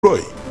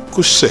Roy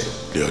kò ṣẹ̀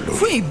lé ọ lórí.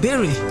 Fún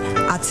ìbéèrè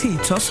àti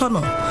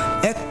ìtọ́sọ́nà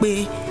ẹ pè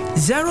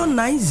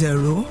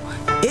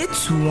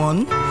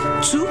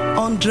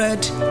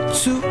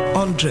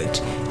 09081200200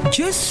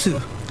 Jésù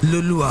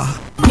lolúwa.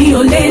 Mi ò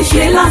lè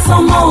ṣe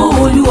lásán mọ́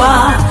Olúwa,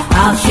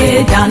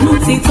 àṣedànù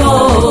ti tó.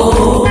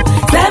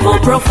 7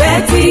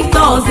 prophetic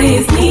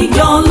Thursdays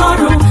níjọ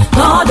Ọlọ́run,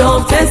 God of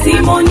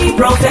Testimony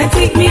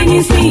Prophetic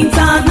Ministry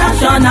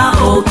International,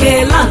 Òkè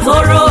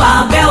Látòrò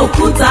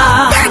Abẹ́òkúta.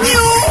 Bẹ́ẹ̀ni o,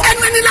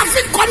 ẹnu ẹni la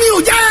fi kọ́ mi ò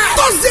jẹ́.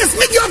 Thursdays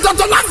méjì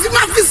ọ̀tọ̀ọ̀tọ̀ la fi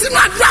máa fi sínú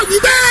àdúrà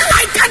wípé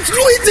I can't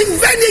do it in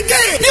vain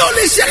again. Mi ò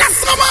lè ṣe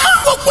lásán mọ́.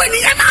 Gbogbo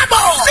ènìyàn máa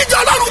bọ̀. Níjọ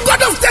Ọlọ́run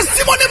God of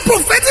Testimony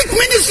Prophetic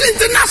Ministry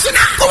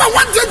International. Tó wà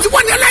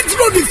 121 Elite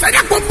Road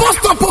Ìfẹ́dẹ́pọ̀ bus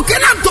stop Òkè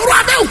Látòrò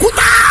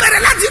Abẹ́òkúta.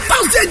 Bẹ̀rẹ̀ láti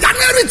Thursday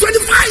January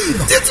 25.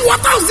 Títí wọ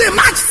Thursday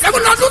March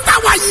 7 ọdún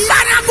táwa yìí.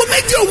 Láàrin aago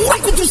méjì òwúrọ̀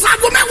kùtù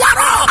sáago mẹ́wàá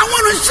rọ̀. Àwọn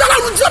ìrìnsẹ̀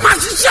Ọlọ́run tí ó máa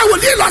ṣiṣẹ́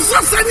wòlíì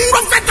lọ́sọ̀ọ̀sẹ̀ ni.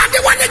 Prophet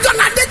Adéwálé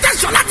Jọ̀nà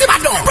Adétẹ̀sọ̀ láti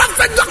Ìbàdàn.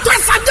 Prophet Dr.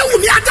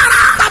 Ẹ̀sàdéwùmí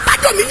Adára. Bàbá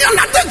Dominion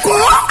látẹ̀kọ́.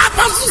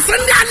 Apostle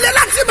Sunday Alẹ́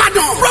láti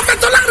Ìbàdàn. Prophet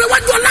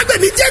Ọlárẹ̀wájú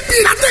Ọlágbèmí JP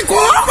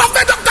látẹ̀kọ́.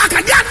 Prophet Dr.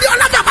 Akadé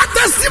Adéọlá Bàbá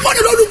Testimony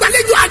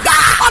lólùgbàlejò àgbà.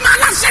 Ọmọ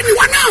aláṣẹ ni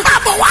wọn náà.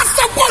 Bàbá wa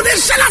sọ pé òde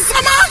ṣẹlẹ̀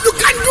sọmọ. You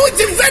can do it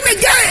in vain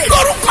again.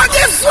 Lórúkọ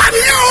Jésù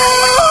àmì o.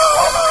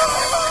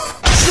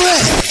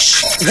 Fresh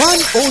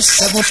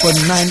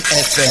 107.9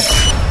 FM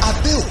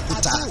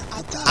Abẹ́òkúta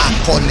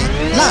akọni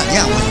láàrin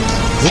àwọn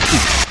ìyókù.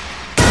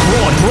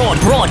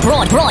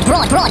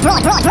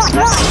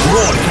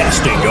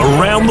 Broadcasting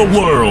around the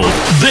world.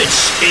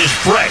 This is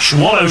Fresh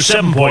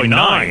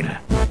 107.9.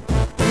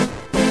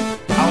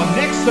 Our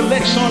next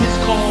selection is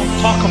called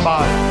Talk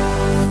About It.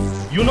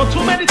 You know,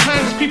 too many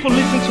times people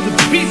listen to the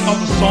beat of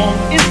the song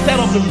instead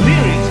of the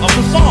lyrics of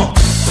the song.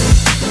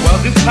 Well,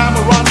 this time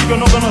around, if you're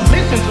not gonna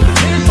listen to the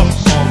lyrics of the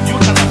song, you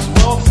can as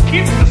well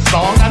skip the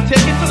song and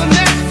take it to the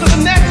next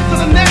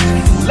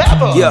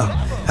level. Yeah,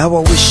 how I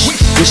wish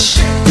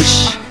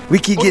we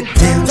could get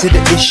down to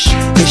the ish.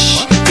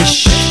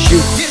 You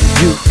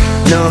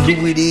know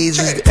who it is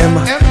the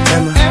Emma,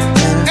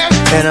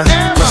 and I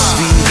must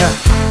be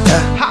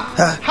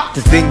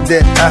to think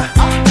that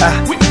I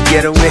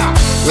get away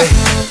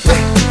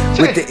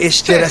with the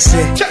ish that I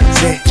say,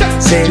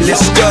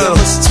 let's go.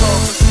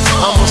 I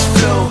must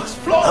flow,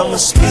 I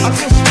must speak,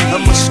 I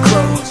must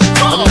grow.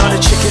 I'm not a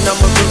chicken, I'm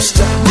a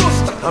rooster.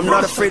 I'm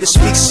not afraid to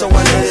speak, so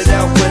I let it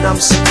out when I'm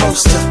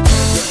supposed to.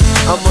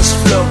 I must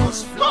flow,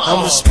 I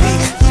must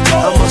speak,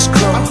 I must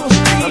grow.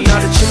 I'm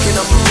not a chicken,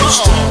 I'm a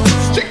rooster.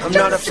 I'm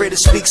not afraid to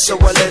speak, so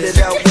I let it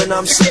out when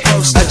I'm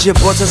supposed to. I just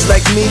butters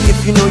like me,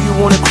 if you know you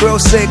wanna crow,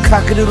 say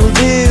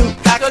cock-a-doodle-doo.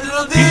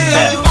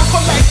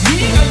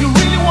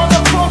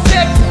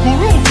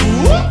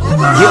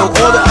 Yo,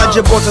 all the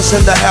Ajabotas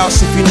in the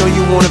house, if you know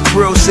you wanna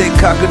crow, say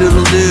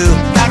cock-a-doodle-doo.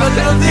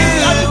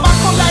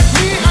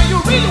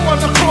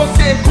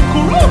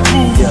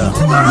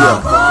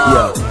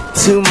 Yeah.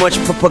 Too much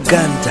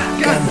propaganda.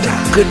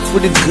 Good for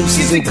the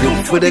gooses and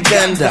good for the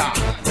gander.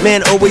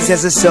 Man always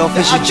has a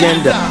selfish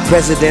agenda.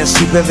 Presidents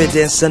keep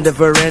evidence under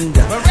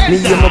veranda. Me,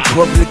 I'm a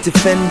public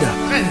defender.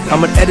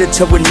 I'm an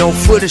editor with no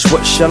footage,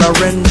 what shall I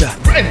render?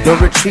 No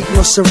retreat,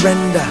 no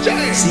surrender.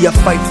 See, I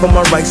fight for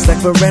my rights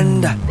like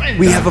Miranda.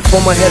 We have a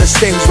former head of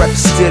state who's right to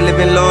still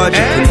living large.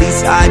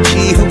 Police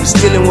IG who was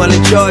stealing while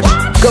in charge.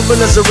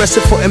 Governors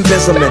arrested for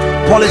embezzlement.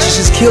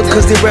 Politicians killed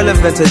cause they're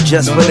relevant or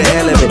just for the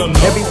hell of it.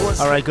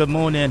 Alright, good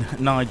morning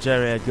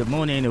Nigeria, good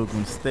morning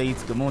Ogun State,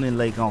 good morning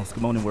Lagos,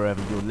 good morning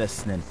wherever you're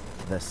listening.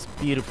 This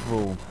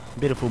beautiful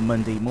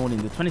Monday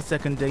morning, the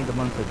 22nd day of the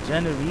month of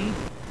January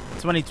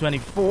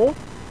 2024,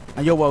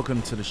 and you're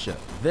welcome to the show.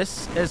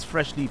 This is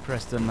Freshly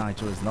Pressed on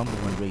Nigeria's #1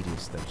 radio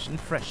station,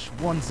 Fresh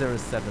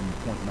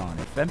 107.9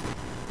 FM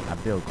at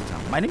Abẹ́òkúta.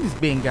 My name is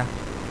Benga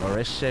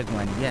Oreshego,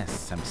 and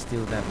yes, I'm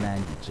still that man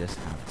you just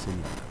have to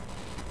love.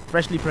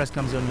 Freshly Pressed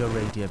comes on your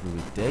radio every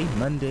weekday,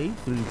 Monday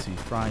through to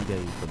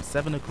Friday, from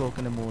 7 o'clock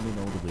in the morning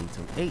all the way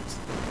till 8.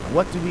 And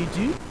what do?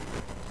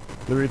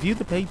 We review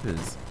the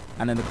papers,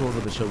 and in the course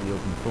of the show, we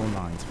open the phone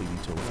lines for you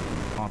to also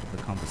be part of the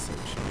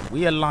conversation.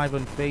 We are live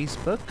on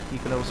Facebook. You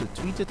can also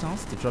tweet at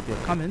us to drop your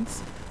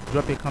comments.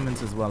 Drop your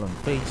comments as well on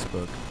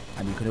Facebook,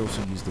 and you can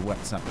also use the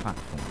WhatsApp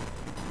platform.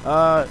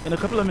 In a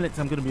couple of minutes,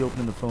 I'm going to be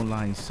opening the phone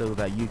lines so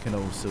that you can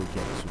also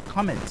get to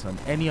comment on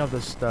any of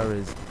the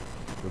stories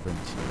we're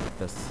bringing to you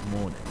this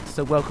morning.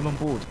 So welcome on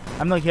board.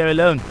 I'm not here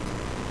alone.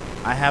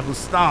 I have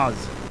Ustaz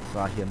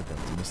right here in the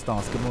building.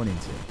 Ustaz, good morning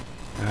to you.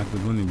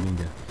 Good morning,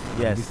 Binga.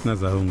 Yes.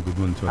 Listeners at home, good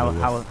morning to all of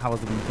us. How was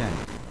the weekend?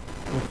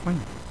 Oh,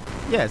 fine.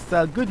 Yes,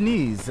 good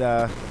news.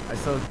 I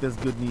saw this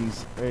good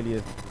news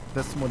earlier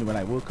this morning when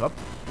I woke up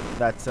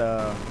that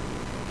the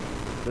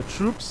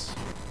troops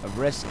have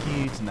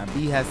rescued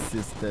Nabiha's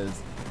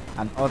sisters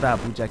and other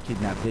Abuja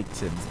kidnap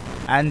victims.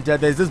 And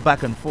there's this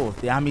back and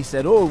forth. The army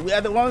said, oh, we are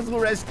the ones who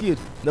rescued.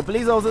 The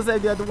police also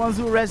said they are the ones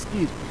who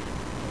rescued.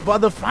 But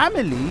the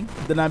family,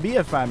 the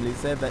Nabiha family,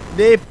 said that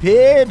they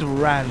paid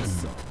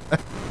ransom.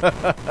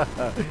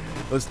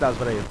 Ustaz,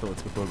 what are your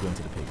thoughts before going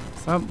to the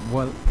papers?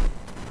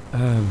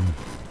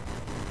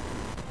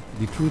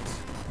 The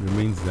truth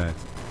remains that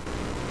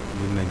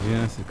the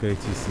Nigerian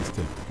security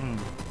system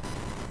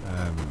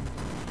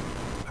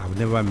have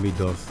never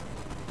made us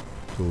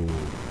to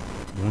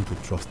want to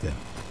trust them.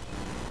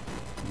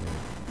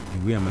 The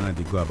way and manner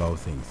they go about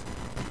things.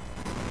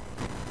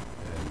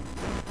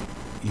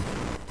 If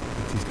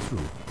it is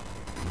true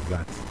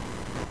that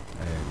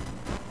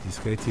the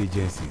security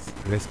agencies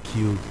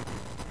rescued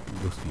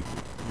those people,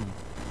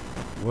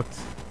 what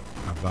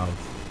about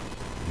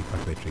the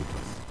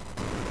perpetrators?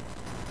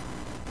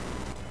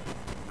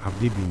 Have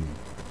they been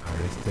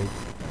arrested?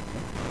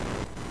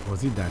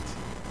 Was it that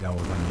there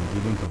was an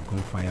engagement of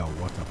gunfire or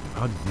what happened?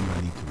 How did they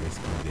manage to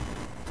rescue them?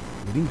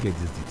 We didn't get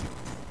these details.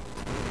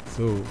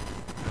 So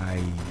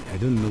I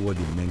don't know what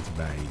they meant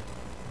by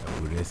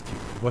rescue.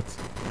 But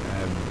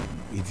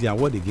it's the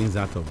award against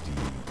that of the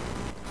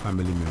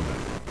family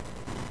members.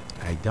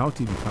 I doubt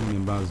if the family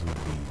members would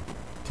be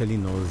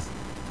telling us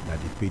that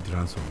they paid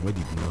ransom when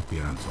they did not pay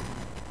ransom.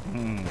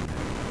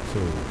 So,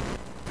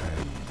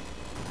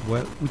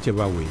 well,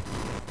 whichever way,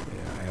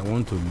 I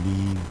want to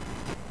leave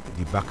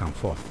the back and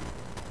forth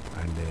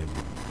and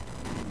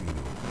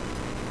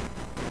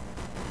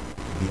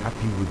be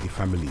happy with the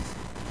families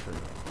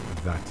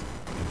that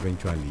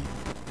eventually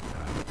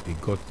they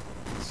got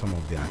some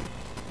of their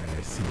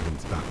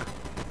siblings back.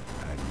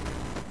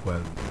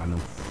 And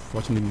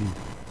unfortunately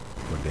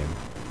for them,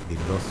 they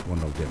lost one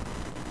of them.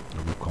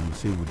 And we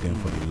compensate with them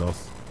for the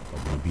loss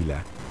of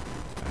Nabila.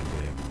 And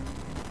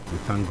we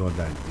thank God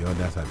that the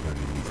others have been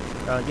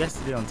released.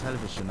 Yesterday on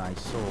television, I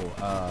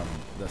saw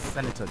the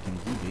Senator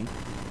Kingibi,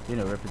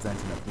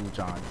 representing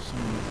Abuja.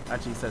 She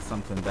actually said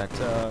something that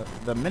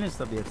the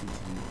Minister of the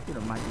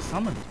FCT, might be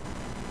summoned,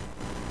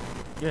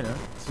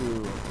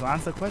 to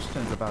answer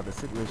questions about the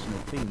situation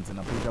of things in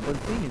Abuja. But the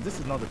thing is, this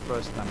is not the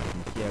first time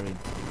I've been hearing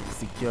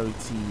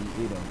security,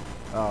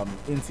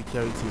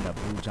 insecurity in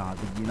Abuja.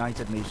 The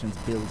United Nations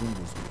building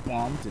was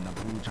bombed in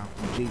Abuja,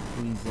 Kuje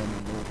prison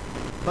and all.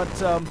 But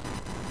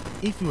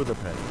if you were the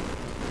president,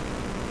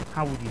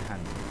 how would you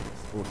handle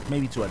this? Or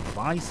maybe to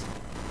advise,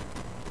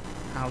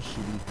 how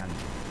should we handle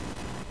it?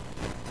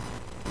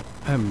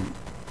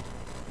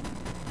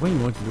 When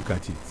you want to look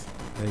at it,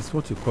 it's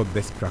what you call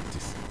best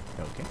practice.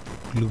 Okay.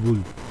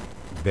 Global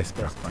best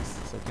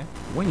practice. Okay.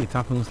 When it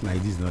happens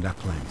like this in other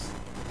climes,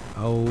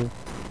 how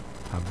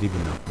have they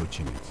been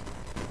approaching it?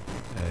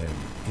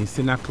 In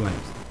senior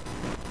climes,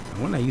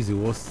 and when I use the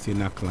word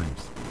senior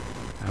climes,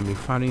 I'm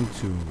referring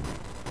to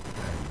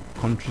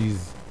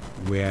countries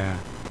where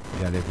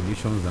their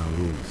regulations and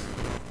rules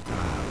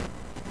are,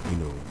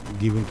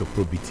 given to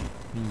probity.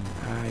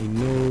 I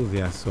know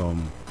there are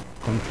some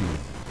countries,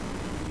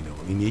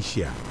 in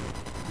Asia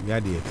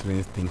where they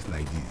experience things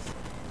like this,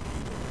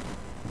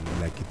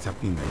 like it's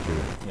happening in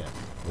Nigeria. Yeah.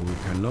 But we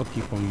cannot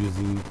keep on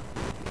using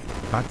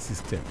that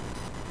system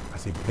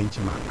as a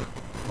benchmark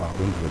for our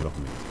own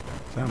development.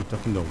 So I'm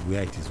talking of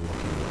where it is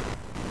working well.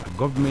 A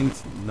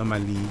government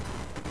normally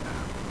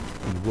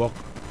will work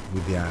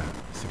with their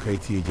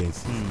security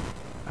agencies.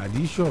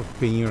 The issue of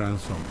paying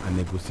ransom and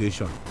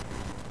negotiation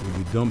will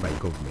be done by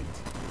government.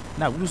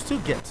 Now, we'll still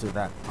get to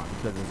that part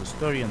because there's a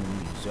story on the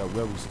news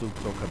where we'll still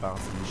talk about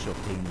the issue of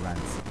paying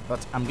ransom.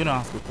 But I'm going to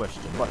ask a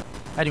question. But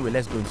anyway,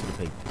 let's go into the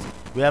papers.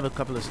 We have a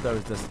couple of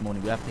stories this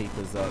morning. We have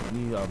papers,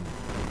 new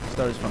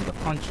stories from the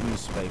Punch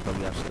newspaper.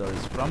 We have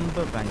stories from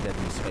the Vanguard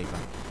newspaper.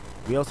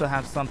 We also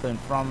have something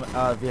from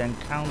the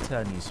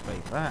Encounter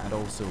newspaper and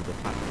also the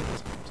Platform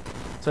Times.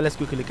 So let's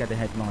quickly look at the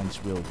headlines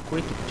real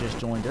quick. If you just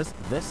joined us,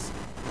 this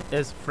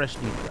is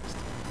Freshly Pressed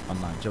on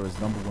Nigeria's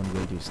 #1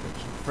 radio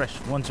station, Fresh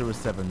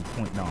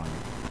 107.9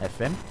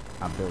 FM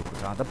at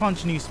Abeokuta. The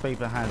Punch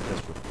newspaper has this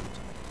report.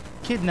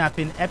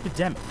 Kidnapping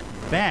epidemic,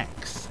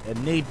 banks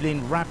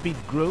enabling rapid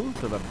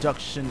growth of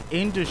abduction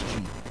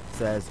industry,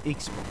 says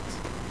experts.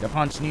 The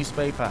Punch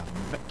newspaper,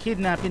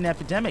 kidnapping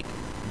epidemic,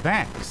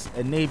 banks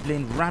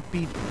enabling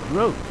rapid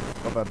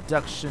growth of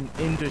abduction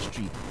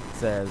industry,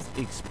 says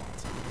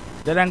experts.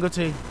 The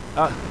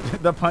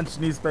the Punch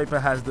newspaper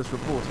has this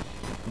report.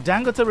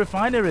 Dangote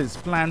refineries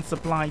plan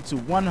supply to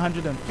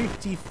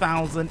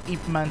 150,000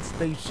 Ipman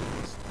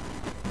stations.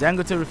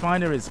 Dangote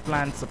refineries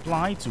plan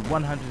supply to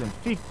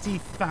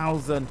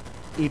 150,000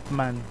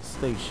 Ipman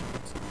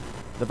stations.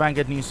 The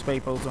Vanguard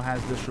newspaper also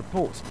has this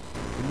report.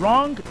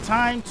 Wrong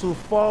time to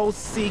fall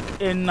sick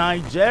in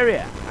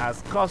Nigeria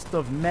as cost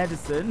of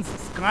medicines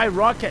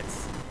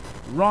skyrockets.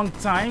 Wrong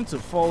time to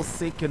fall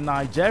sick in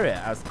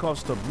Nigeria as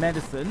cost of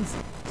medicines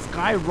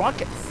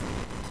skyrockets.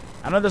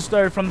 Another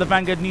story from the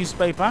Vanguard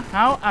newspaper,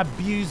 how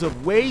abuse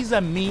of ways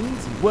and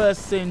means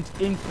worsened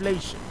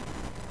inflation.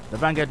 The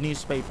Vanguard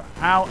newspaper,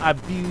 how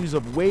abuse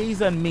of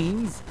ways and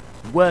means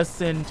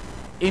worsened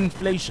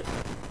inflation.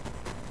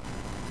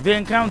 The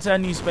Encounter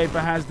newspaper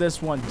has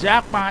this one.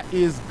 Japa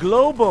is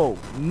global,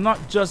 not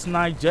just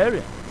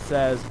Nigeria,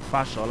 says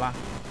Fashola.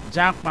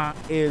 Japa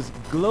is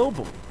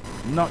global,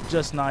 not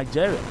just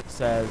Nigeria,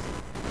 says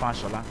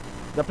Fashola.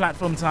 The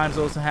Platform Times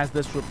also has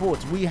this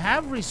report. We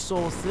have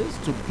resources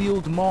to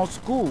build more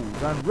schools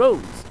and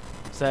roads,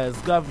 says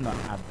Governor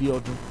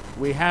Abiodun.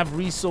 We have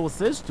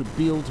resources to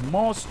build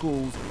more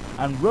schools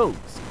and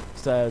roads,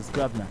 says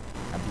Governor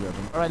Abiodun.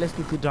 All right, let's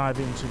quickly dive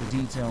into the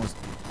details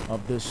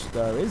of this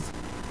stories.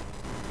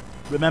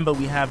 Remember,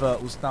 we have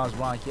Ustaz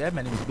right here.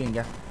 My name is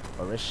Binga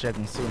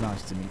Oreshegun. So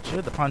nice to meet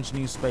you. The Punch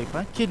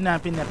newspaper: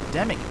 kidnapping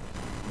epidemic.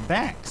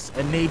 Banks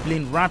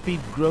enabling rapid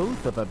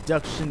growth of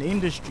abduction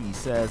industry,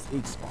 says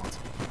expert.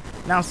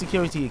 Now,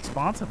 security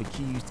experts have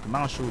accused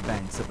commercial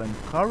banks of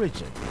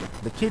encouraging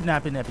the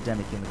kidnapping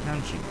epidemic in the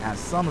country as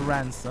some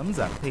ransoms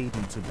are paid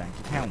into bank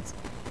accounts.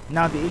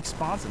 Now, the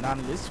experts and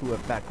analysts who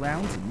have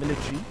backgrounds in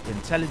military,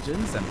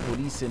 intelligence, and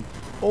policing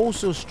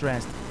also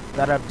stressed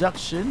that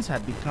abductions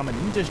had become an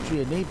industry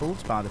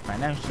enabled by the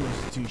financial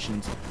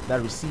institutions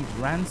that received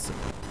ransom.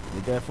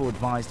 They therefore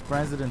advised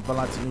President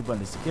Bola Tinubu and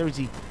the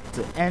security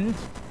to end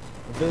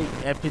the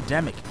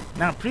epidemic.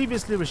 Now,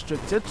 previously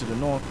restricted to the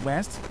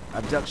northwest,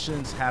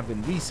 abductions have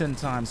in recent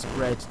times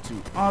spread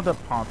to other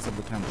parts of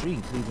the country,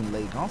 including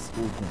Lagos,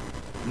 Ogun,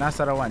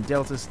 Nasarawa, and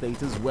Delta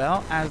State, as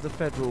well as the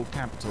Federal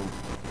Capital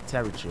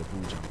Territory,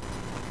 Abuja.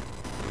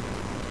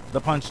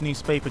 The Punch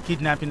newspaper: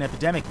 kidnapping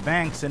epidemic,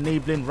 banks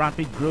enabling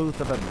rapid growth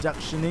of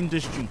abduction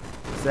industry,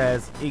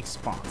 says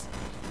experts.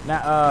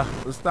 Now,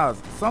 Ustaz,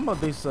 some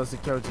of these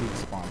security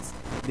experts,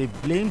 they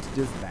blamed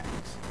these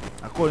banks,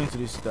 according to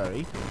this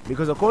story,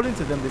 because according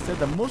to them, they said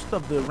that most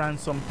of the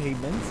ransom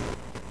payments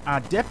are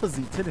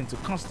deposited into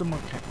customer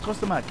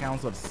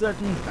accounts of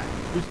certain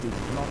banks, which they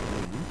did not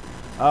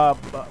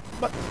name,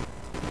 but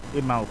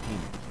in my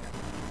opinion.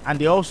 And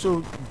they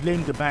also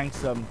blame the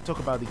banks, talk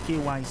about the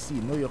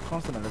KYC, know your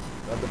customer,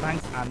 the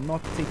banks are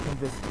not taking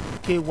this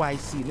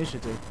KYC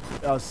initiative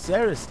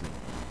seriously.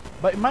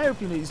 But in my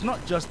opinion, it's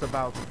not just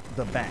about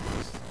the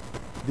banks,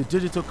 the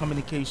digital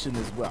communication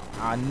as well,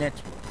 our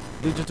network,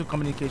 digital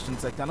communication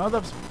sector, and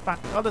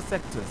other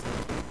sectors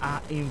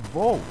are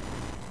involved.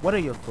 What are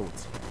your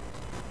thoughts?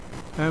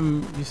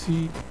 You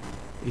see,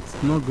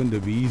 it's not going to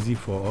be easy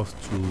for us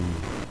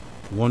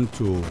to want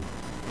to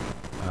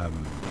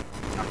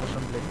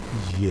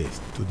yes,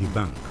 to the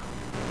bank.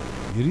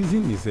 The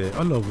reason is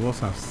all of us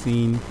have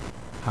seen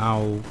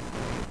how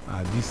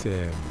these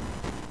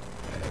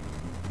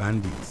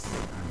bandits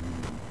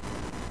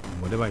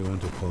and whatever you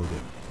want to call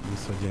them,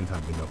 insurgents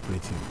have been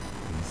operating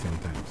in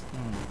recent times.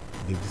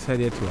 They've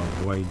decided to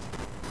avoid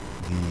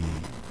the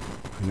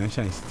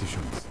financial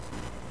institutions.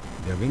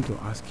 They're going to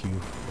ask you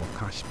for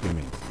cash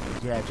payment.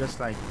 Yeah, just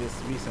like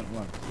this recent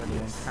one.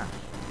 Yes. Cash.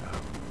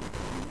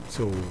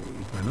 So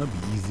it might not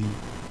be easy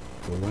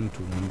for one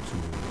to want to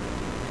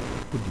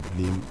put the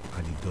blame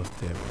at the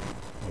doorstep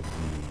of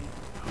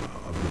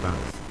the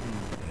banks.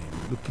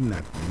 Looking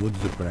at the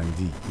modus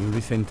operandi in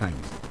recent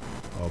times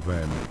of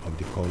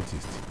the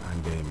cultists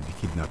and the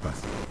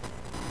kidnappers,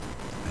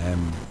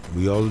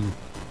 we all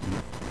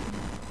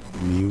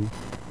knew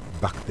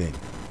back then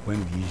when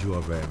the issue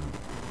of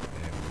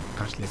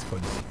cashless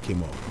policy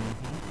came up.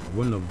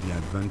 One of the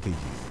advantages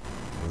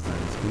was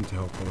that it's going to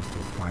help us to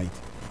fight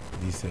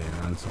this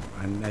ransom.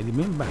 And I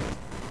remember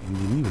in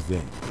the news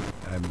then,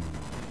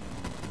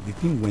 the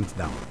thing went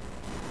down.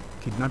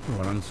 Kidnapping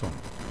or ransom.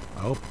 I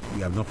hope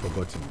we have not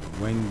forgotten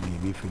when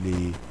the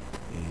Mifile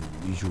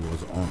issue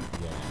was on,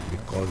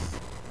 because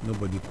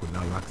nobody could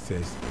now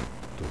access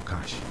to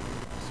cash.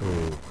 So,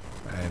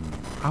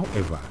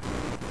 however,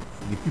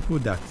 the people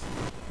that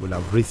will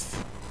have raised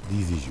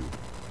this issue,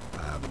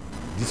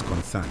 this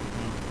concern,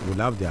 will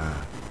have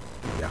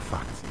their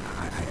facts,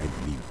 I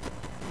believe.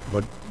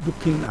 But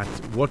looking at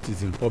what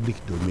is in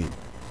public domain,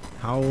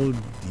 how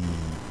the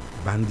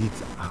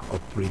bandits are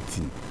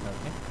operating,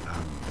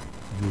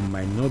 you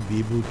might not be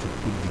able to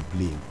put the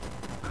blame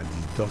at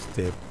the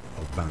doorstep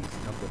of banks,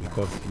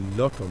 because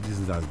a lot of this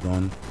is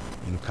done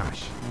in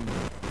cash,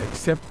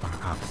 except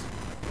perhaps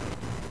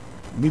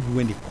maybe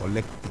when they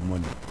collect the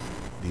money,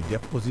 they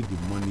deposit the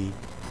money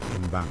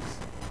in banks.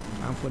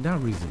 And for that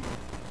reason,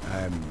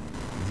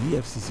 the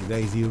EFCC, there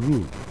is a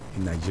rule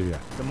in Nigeria,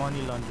 the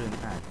Money Laundering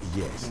Act,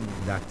 yes,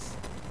 that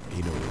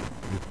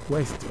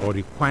request or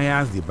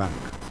requires the bank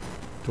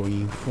to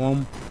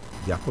inform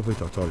the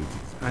appropriate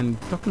authorities.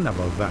 And talking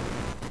about that,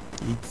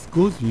 it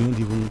goes beyond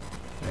even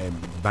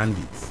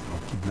bandits or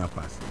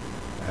kidnappers.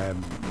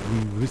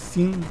 We've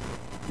seen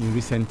in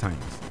recent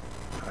times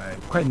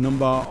quite a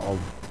number of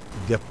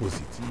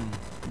deposits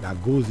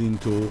that goes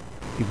into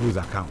people's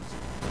accounts,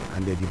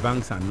 and the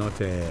banks are not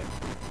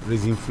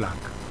raising flag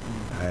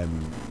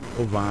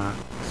over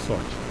such.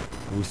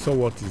 We saw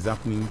what is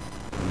happening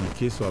in the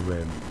case of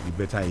the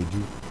Better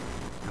Edu,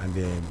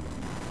 and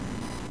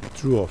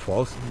true or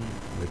false,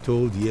 we're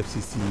told the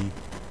FCC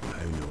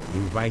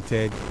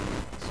invited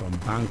some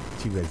bank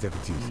chief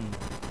executives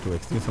to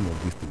explain some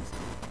of these things.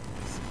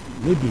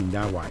 Maybe in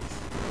that wise,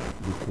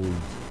 we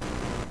could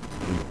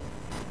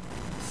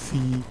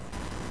see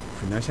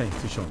financial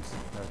institutions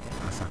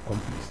as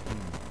accomplices,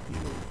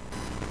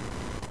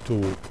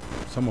 to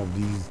some of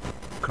these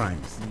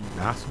crimes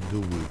that has to do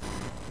with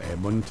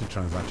monetary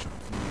transactions.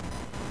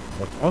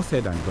 But all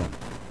said and done,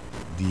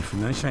 the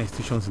financial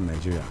institutions in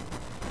Nigeria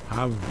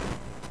have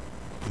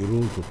a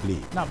role to play.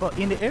 Now, but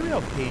in the area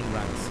of paying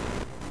ransom,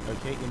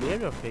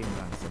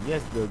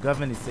 yes, the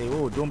government is saying,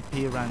 oh, don't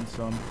pay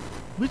ransom,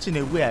 which in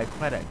a way I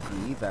quite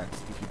agree that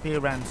if you pay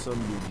ransom,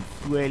 you'll be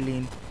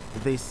fueling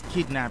this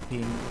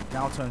kidnapping,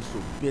 now turns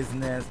to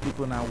business,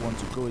 people now want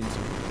to go into.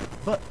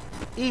 But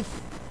if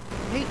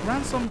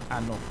ransom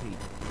are not paid,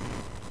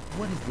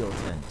 what is the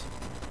alternative?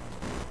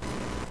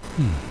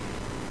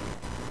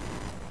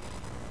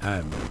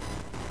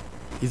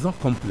 It's not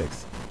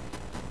complex,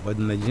 but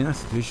the Nigerian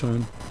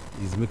situation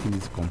is making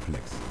it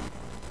complex.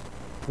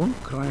 One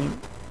crime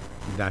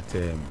that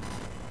I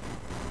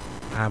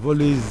have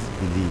always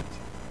believed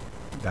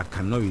that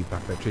cannot be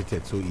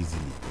perpetrated so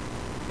easily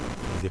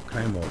is the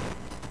crime of,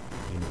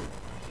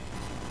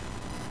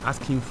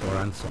 asking for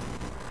ransom,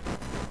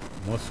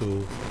 more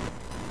so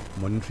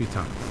monetary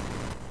terms.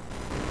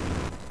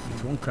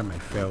 It's one crime I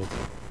felt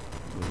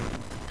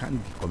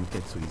can't be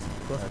committed so easily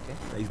because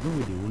there is no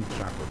way they won't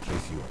track or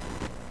trace you.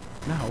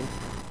 Now,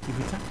 if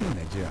it's happening in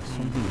Nigeria,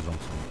 something is wrong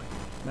somewhere.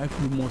 Now, if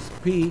you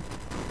must pay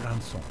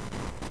ransom,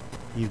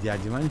 if they are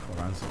demanding for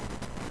ransom,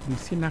 in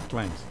senior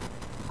clients,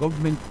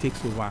 government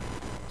takes over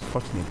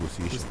such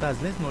negotiations.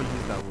 Stars, let's not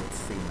use that word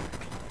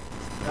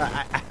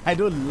SENAC. I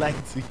don't like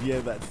to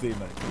hear that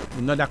SENAC.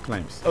 In other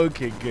climes.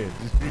 Okay, good.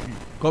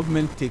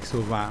 Government takes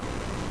over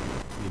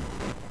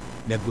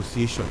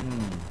negotiation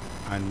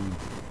and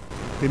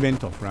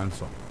payment of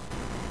ransom.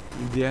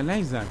 If they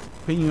realize that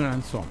paying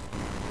ransom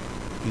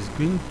is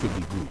going to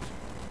be good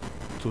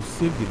to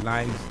save the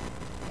lives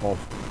of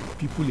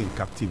people in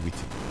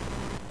captivity,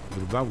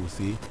 Yoruba will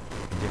say,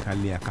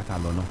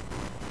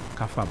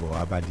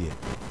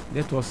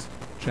 let us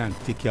try and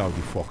take care of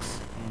the fox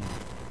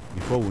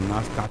before we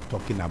now start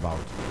talking about,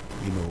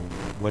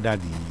 whether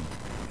the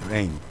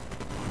rain,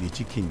 the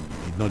chicken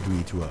did not do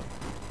it well.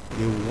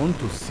 They want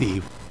to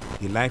save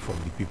the life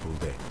of the people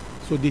there.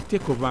 So they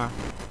take over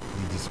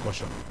the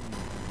discussion.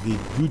 They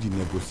do the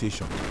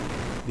negotiation.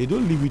 They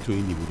don't leave it to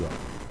individual.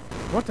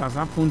 What has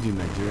happened in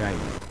Nigeria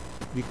is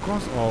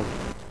because of,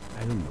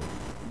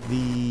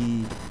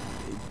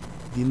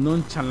 the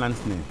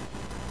nonchalantness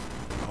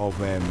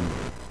of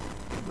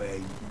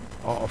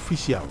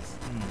officials.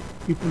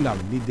 People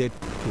have needed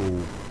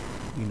to,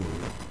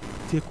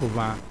 take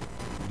over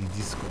the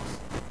discourse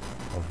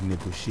of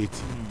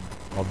negotiating,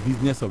 of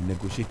business of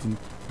negotiating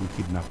with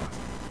kidnappers.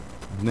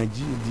 The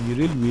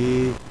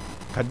railway,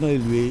 Kaduna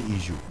railway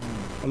issue,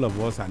 all of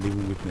us are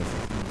living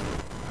witnesses.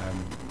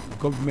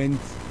 Government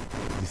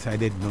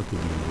decided not to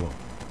be involved.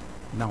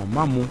 Now,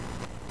 Mamu,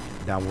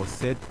 that was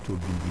said to be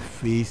the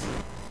face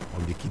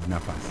of the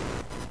kidnappers,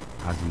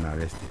 has been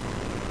arrested.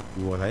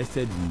 He was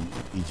arrested in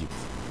Egypt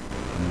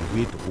on his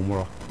way to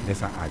Umrah,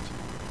 Lesser Hajj.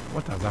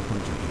 What has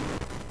happened to him?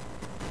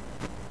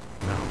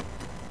 Now,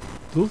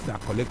 those that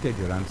collected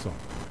the ransom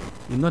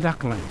in other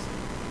crimes,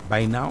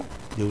 by now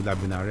they would have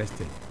been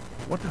arrested.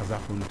 What has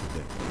happened to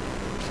them?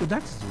 So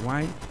that is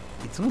why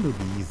it's not going to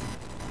be easy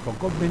for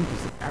government to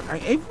say. I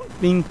even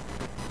think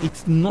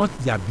it's not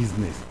their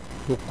business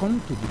to come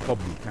to the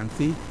public and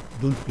say,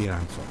 don't pay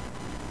ransom.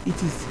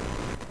 It is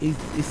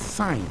a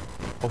sign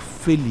of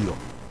failure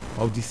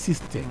of the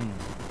system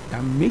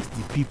that makes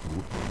the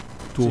people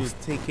to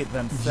take it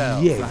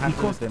themselves. Yes,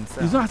 because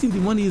it's not as if the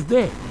money is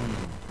there.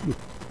 Look,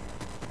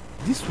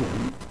 this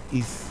one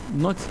is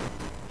not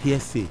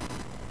hearsay.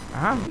 I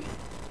have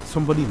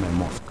somebody in my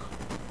mosque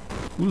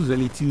whose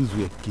relatives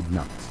were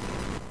kidnapped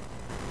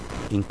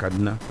in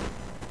Kaduna,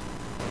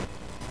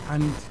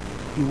 and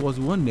he was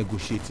one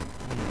negotiating.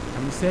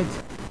 And he said,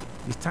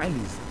 the style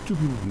is two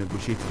people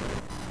negotiating.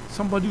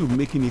 Somebody will be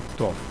making it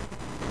tough.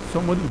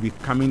 Somebody will be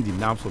calming the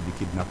nerves of the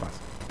kidnappers.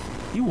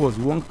 He was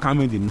one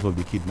calming the nerves of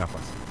the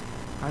kidnappers.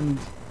 And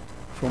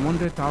from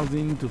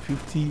 100,000 to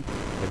 50,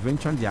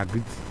 eventually they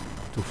agreed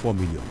to 4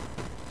 million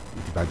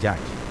with Bajaj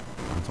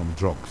and some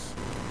drugs.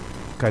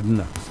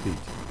 Kaduna state.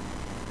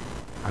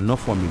 And not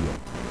 4 million.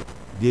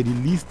 They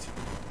released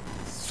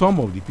some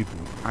of the people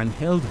and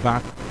held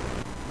back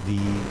the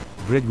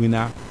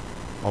breadwinner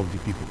of the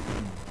people,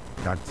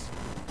 that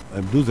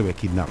those that were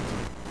kidnapped.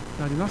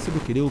 Now they now said,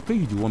 okay, they will pay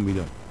you the 1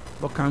 million,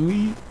 but can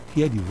we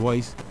hear the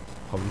voice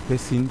of the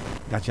person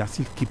that you are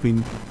still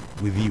keeping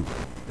with you,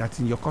 that's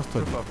in your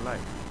custody? Proof of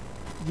life.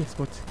 Yes,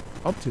 but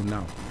up till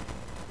now,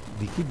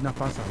 the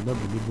kidnappers have not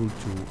been able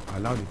to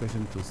allow the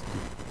person to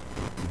speak.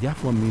 It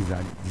therefore means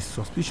that the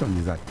suspicion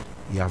is that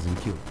he has been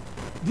killed.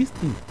 This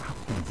thing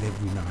happens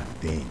every now and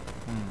then.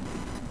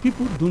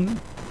 People don't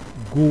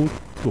go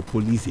to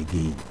police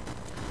again.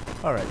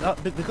 All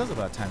right, because of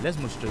our time, let's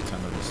move straight to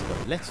another story.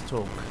 Let's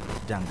talk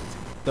Dangote,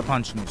 the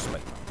Punch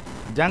newspaper.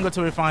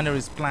 Dangote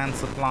Refinery's planned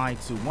supply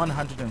to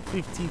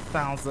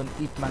 150,000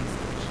 Ipman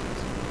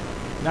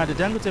stations. Now, the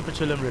Dangote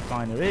Petroleum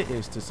Refinery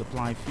is to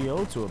supply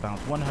fuel to about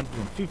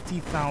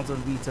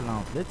 150,000 retail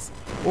outlets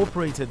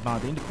operated by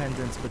the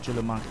Independent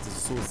Petroleum Markets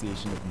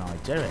Association of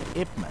Nigeria,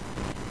 IPMAN,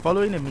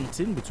 following a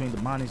meeting between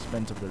the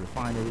management of the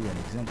refinery and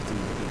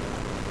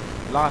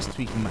executive last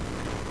week, Monday.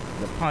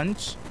 The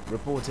Punch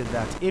reported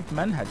that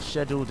Ipman had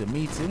scheduled a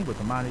meeting with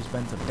the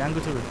management of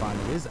Dangote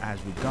refineries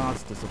as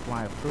regards the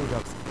supply of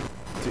products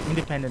to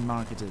independent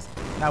marketers.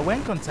 Now,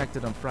 when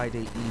contacted on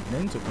Friday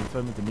evening to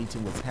confirm if the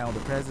meeting was held, the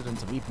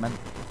president of Ipman,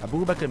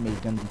 Abubakar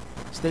Megandi,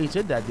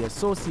 stated that the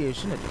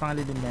association had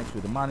finally met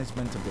with the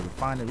management of the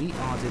refinery,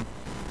 adding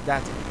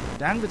that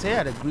Dangote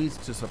had agreed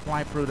to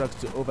supply products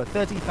to over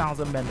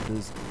 30,000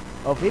 members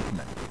of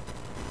Ipman.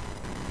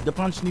 The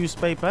Punch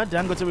newspaper,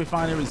 Dangote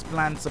Refinery's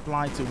planned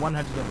supply to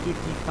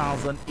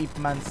 150,000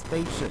 Ipman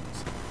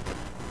stations.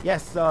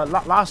 Yes,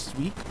 last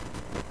week,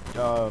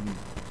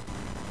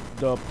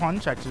 the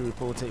Punch actually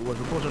reported, it was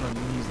reported on the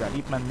news that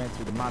Ipman met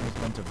with the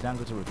management of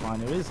Dangote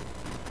Refineries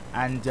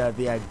and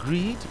they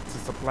agreed to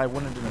supply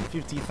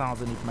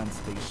 150,000 Ipman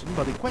stations.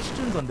 But the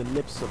questions on the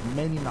lips of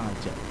many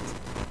Nigerians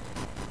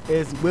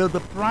is, will the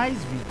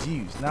price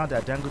reduce now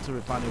that Dangote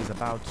Refinery is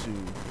about to,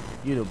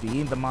 be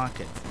in the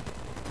market?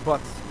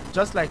 But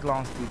just like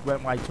last week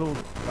when I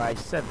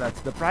said that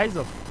the price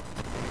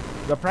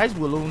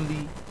will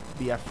only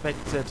be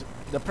affected,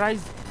 the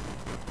price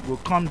will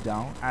come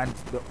down, and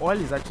the oil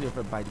is actually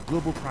affected by the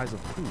global price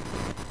of crude.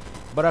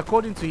 But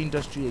according to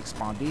industry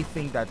experts, they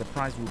think that the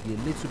price will be a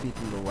little bit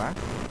lower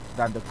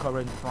than the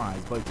current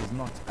price, but it is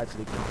not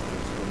actually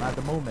calculated. At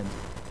the moment,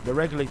 the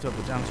regulator of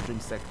the downstream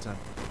sector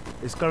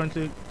is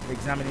currently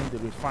examining the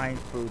refined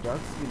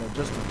products,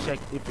 just to check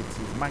if it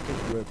is market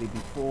worthy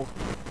before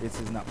it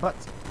is not. But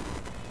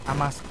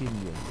I'm asking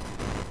you,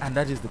 and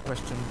that is the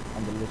question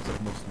on the lips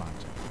of most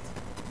Nigerians.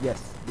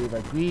 Yes, they've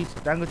agreed,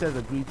 Dangote has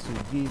agreed to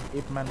give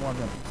Ipman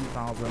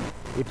 150,000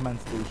 Ipman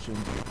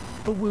stations,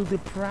 but will the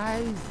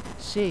price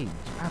change?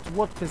 At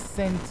what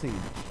percentage?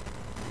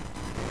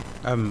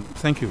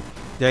 Thank you.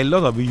 There are a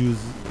lot of issues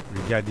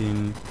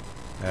regarding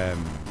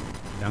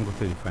Dangote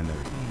Refinery.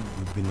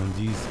 We've been on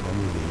this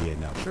almost a year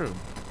now. True.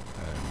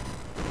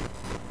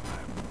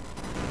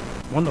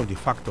 One of the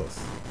factors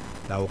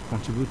that will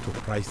contribute to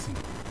pricing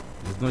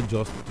is not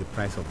just the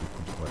price of the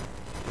crude oil.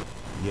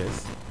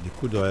 Yes, the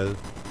crude oil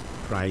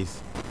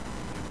price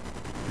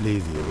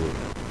plays a role,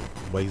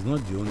 but it's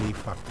not the only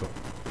factor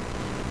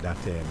that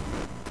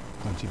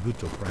contribute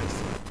to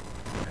pricing.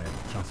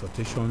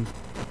 Transportation,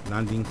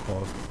 landing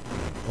costs,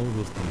 all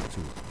those things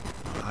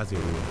too, has a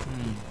role to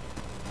play.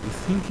 The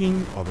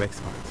thinking of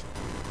experts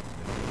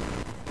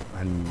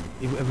and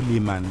every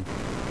layman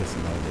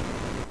person out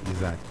there is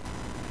that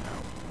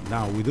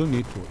now we don't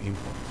need to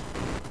import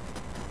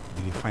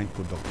the refined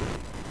product today.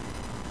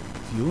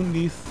 The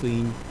only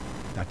thing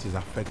that is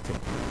affected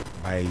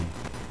by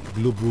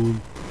global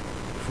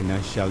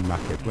financial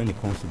market when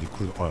it comes to the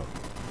crude oil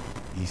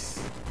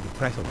is the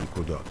price of the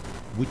crude oil,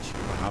 which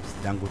perhaps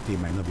Dangote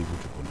might not be able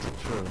to control.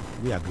 Sure.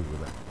 We agree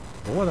with that.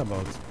 But what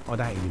about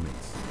other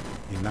elements?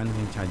 The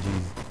landing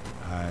charges,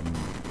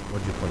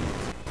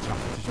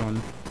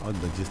 transportation or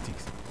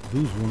logistics.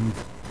 Those ones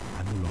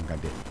are no longer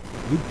there.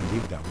 We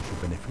believe that we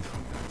should benefit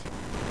from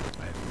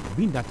that.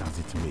 Being that as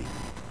it may,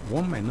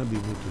 one might not be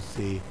able to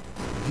say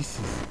this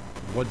is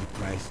what the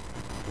price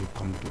will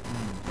come to.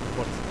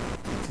 But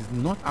it is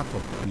not out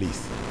of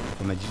place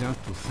for Nigerians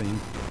to think,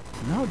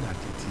 now that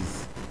it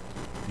is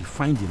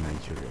refined in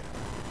Nigeria,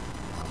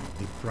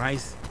 the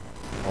price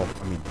of,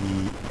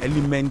 the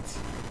element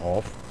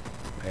of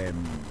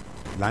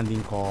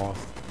landing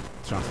costs,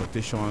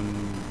 transportation,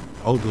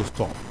 all those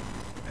stuff,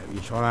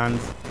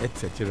 insurance,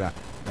 etc.,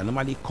 that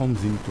normally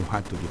comes in to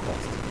add to the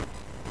cost,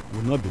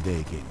 will not be there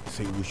again.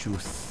 So we should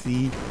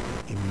see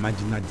a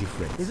marginal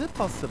difference. Is it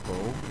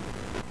possible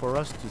for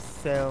us to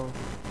sell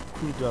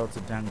crude oil to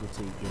Dangote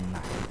in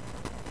Naira?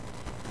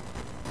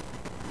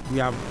 We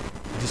have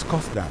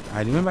discussed that.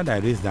 I remember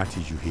that I raised that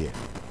issue here,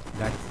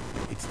 that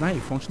it's not a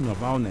function of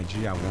how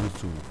Nigeria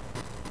wants to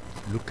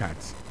look at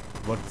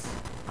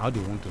how they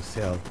want to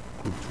sell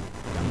crude to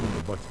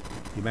Dangote, but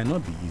it might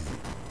not be easy.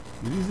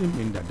 The reason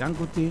being that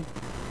Dangote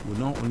will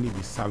not only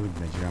be serving the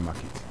Nigerian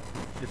market,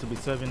 it will be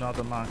serving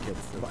other markets.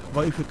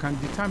 But if you can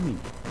determine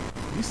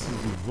this is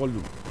the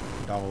volume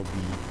that will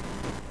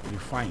be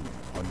refined,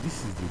 or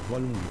this is the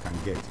volume we can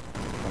get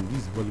from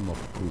this volume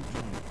of crude,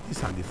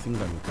 these are the things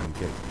that we can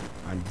get,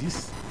 and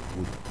this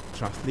would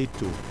translate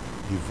to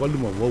the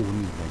volume of what we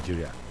need in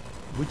Nigeria,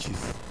 which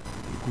is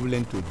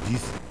equivalent to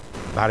this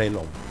barrel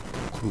of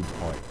crude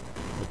oil.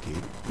 Okay,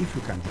 if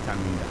you can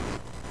determine that,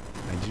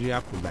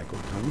 Nigeria could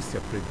can we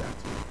separate that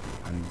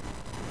and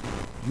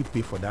you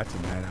pay for that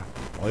in Naira,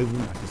 or even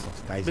at a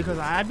subsidized Because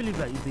rate? I believe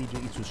that if they do,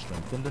 it will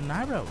strengthen the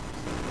Naira.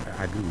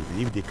 I agree with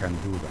you, if they can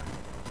do that,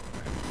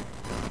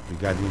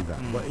 regarding that.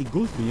 But it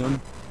goes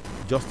beyond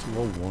just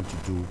what we want to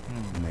do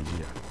in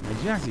Nigeria.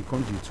 Nigeria as a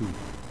country too,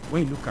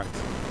 when you look at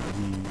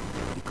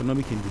the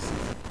economic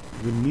indices,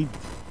 we need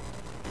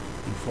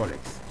in forex,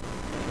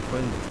 the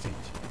foreign exchange,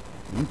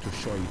 we need to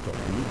shore it up,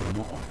 we need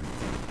more of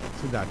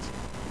it, so that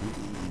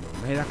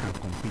Naira can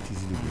compete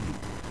easily with it.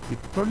 The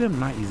problem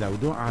now is that we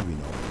don't have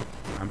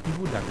enough, and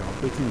people that are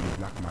operating in the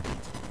black market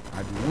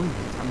are the ones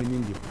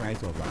determining the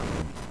price of our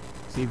money.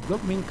 So if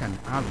government can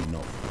have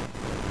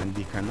enough, and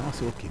they can now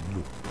say, okay,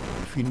 look,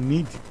 if you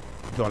need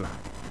dollar,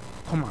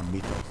 come and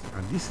meet us,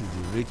 and this is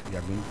the rate we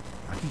are going.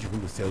 At which we're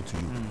going to sell to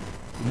you.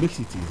 It makes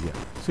it easier.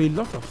 So a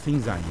lot of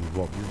things are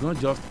involved. It's not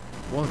just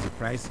what's the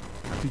price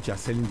at which you are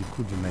selling the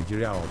crude in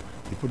Nigeria or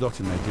the product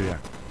in Nigeria.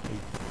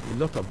 A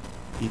lot of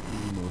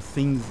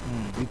things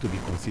need to be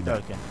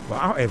considered. Okay. But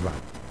however,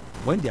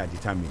 when they are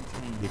determined,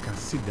 they can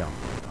sit down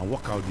and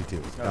work out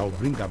details that will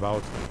bring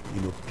about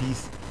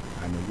peace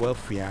and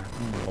welfare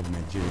of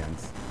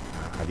Nigerians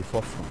at the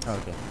forefront.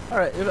 Okay. All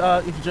right.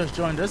 If you just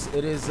joined us,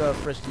 it is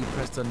Freshly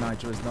Pressed on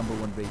Nigeria's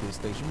 #1 radio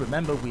station.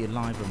 Remember, we are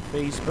live on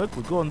Facebook.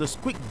 We'll go on this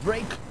quick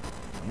break.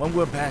 And when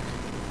we're back,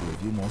 we'll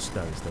review more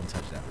stories. Don't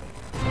touch that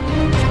radio.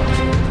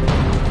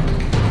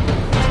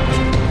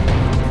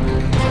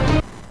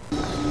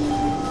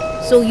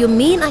 So you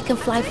mean I can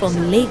fly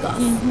from Lagos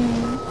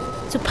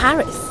to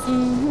Paris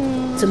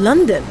to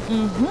London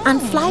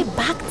and fly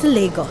back to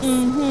Lagos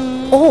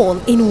all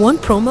in one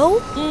promo?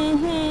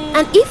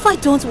 And if I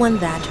don't want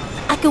that,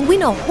 I can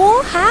win a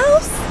whole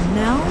house?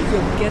 Now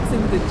you're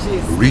getting the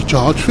gist.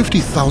 Recharge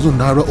 50,000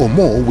 naira or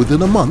more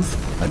within a month,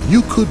 and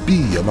you could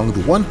be among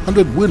the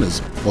 100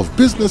 winners of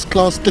business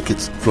class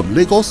tickets from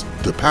Lagos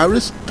to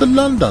Paris to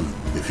London.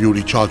 If you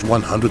recharge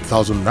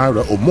 100,000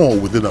 naira or more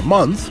within a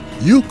month,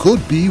 you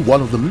could be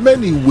one of the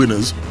many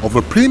winners of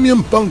a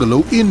premium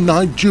bungalow in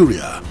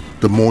Nigeria.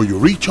 The more you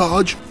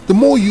recharge, the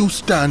more you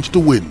stand to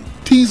win.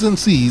 T's and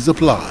C's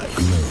apply.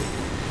 Glow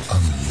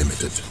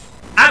Unlimited.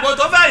 Àgbò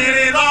tó fẹ́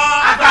yìnrìn lọ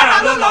agbára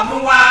ló lọ mú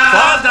wá.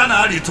 First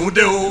January tún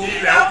dé o.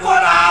 Ilẹ̀ oko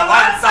la wá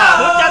ń sà.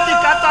 Ó jẹ́ ti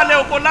kátàlẹ̀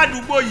oko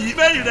ládùúgbò yìí.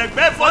 Bẹ́ẹ̀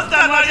ìrẹ̀gbẹ́ First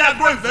January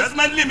Agro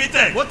Investment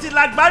Limited. Mo ti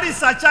lágbárí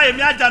ìsàchá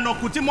èmi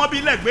àjànàkú tí mo bí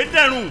ilẹ̀ gbé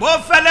dẹ̀rùn. Bó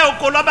fẹ́lẹ́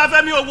oko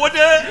lọ́báfẹ́mi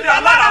Owódé. Ilé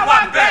alára wà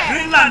bẹ́ẹ̀.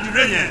 Greenland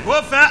rẹ̀ yẹn. Bó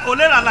fẹ́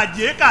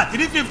olérànlájì éka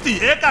 350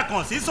 éka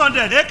kan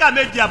 600 éka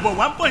méjì àbọ̀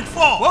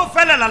 1.4. Bó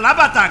fẹ́lẹ̀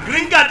làlábàtà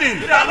Green Garden.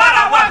 Ilé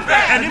alára wà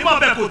bẹ́ẹ̀. Ẹni mọ̀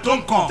bẹ́ẹ̀ kò tó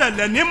nǹkan.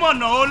 Tẹ̀lẹ̀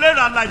nímọ̀nà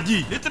olérànlájì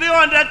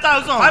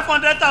 300,000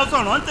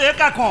 500,000 rántí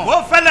éka kan. Ó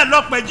fẹ́lẹ̀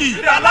lọ́pẹ́jì.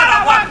 Ilé alára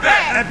wà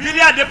bẹ́ẹ̀.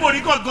 Ẹ̀bílẹ̀ Adébórí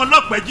gangan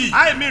lọ́pẹ́jì.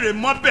 Àìmí rè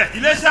mọ́ bẹ́ẹ̀.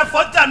 Iléeṣẹ́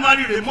First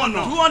January rè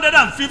mọ̀nà.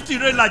 250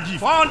 rẹ̀ lajì.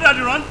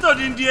 400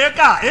 rántí di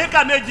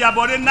éka méjì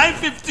àbọ̀rẹ̀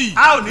 950. A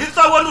ò ní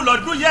sanwó lù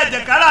lọ́dún yẹ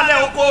ẹ̀jẹ̀ káràlẹ̀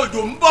oko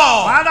òjò ń bọ̀.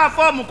 Wàhálà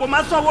fọ́ọ̀mù kò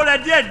máa sanwó rẹ̀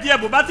díẹ̀díẹ̀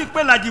bó bá ti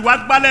pé lajì wá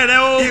gbálẹ̀ rẹ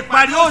o.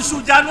 Ìparí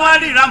oṣù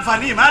January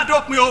ránfààní máa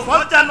dópin o.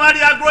 First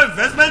January Agro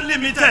Investment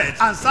Limited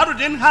and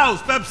Sarudin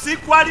House Pepsi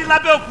Kwari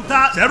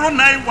Lábẹ́òkúta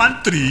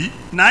 0913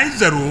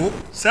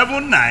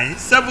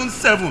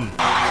 907977.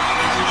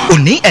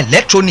 Òní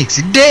electronics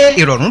dé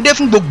ìrọ̀rùn dé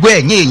fún gbogbo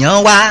ẹ̀yin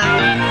èèyàn wa.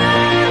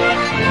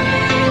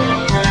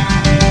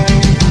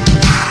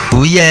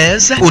 Oh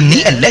yes,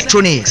 Òní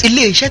Electronics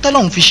ilé iṣẹ́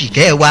tọ́lọ́run fi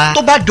ṣìkẹ́ wa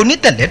tó bá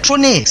donate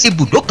electronics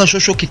ibùdó kan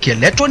ṣoṣo kìkì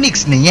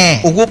electronics nìyẹn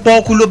owó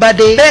pọ́ọ́kú ló bá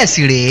dé bẹ́ẹ̀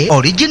sì rèé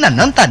original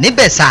náà ń tà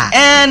níbẹ̀ sà.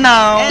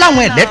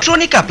 láwọn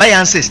electronic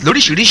appliances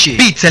lóríṣiríṣi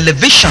bíi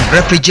television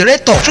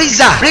refrigerator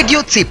freezer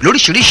radio tape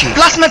lóríṣiríṣi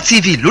plasma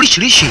tv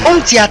lóríṣiríṣi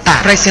home theatre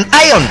pressing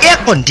iron air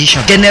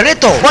condition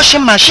generator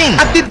washing machine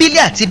abibili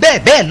àti bẹ́ẹ̀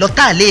bẹ́ẹ̀ lọ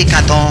tá a lè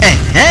kà tán.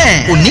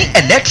 Òní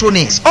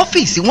Electronics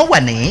ọ́fíìsì wọn wà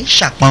ní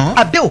Ṣàpọ́n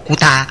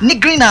Abẹ́òkúta ní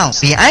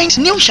greenhouse behind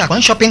New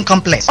Ṣàpọ́n shopping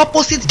complex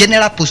opposite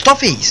General Post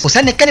Office. Kò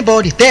sẹ́ni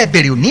kẹ́nìbọ̀dì tẹ́ ẹ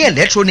bèrè Òní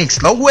Electronics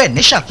lọ́wọ́ ẹ̀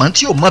ní Ṣàpọ́n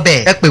tí ò mọ̀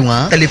bẹ́ẹ̀. Ẹ pè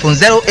wọ́n tẹlifon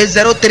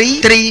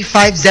 0803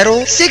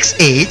 350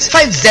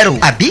 6850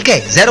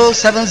 àbíkẹ́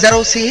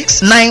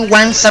 0706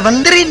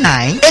 917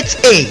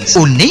 3988.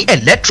 Òní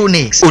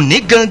Electronics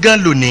òní gangan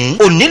lónìí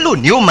òní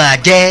lónìí ó máa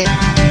jẹ́.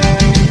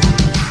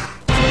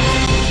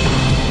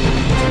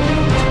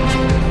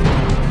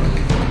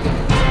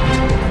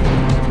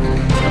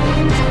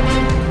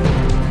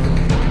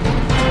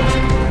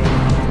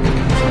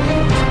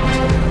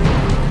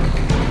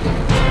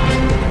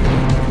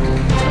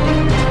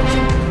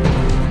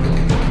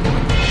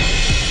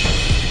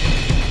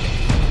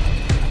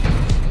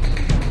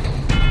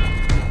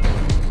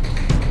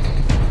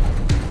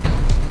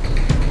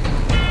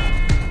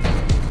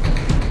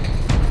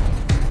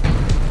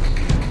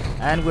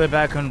 And we're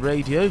back on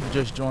radio. If you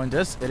just joined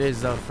us, it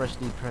is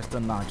Freshly Pressed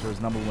on Nigeria's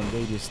 #1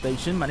 radio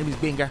station. My name is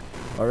Benga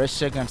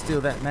Oreshek. I'm still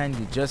that man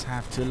you just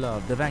have to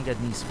love. The Vanguard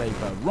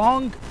newspaper.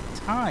 Wrong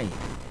time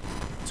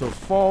to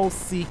fall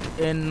sick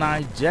in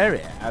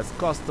Nigeria as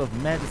cost of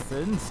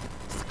medicines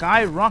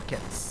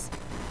skyrockets.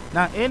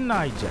 Now in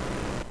Nigeria,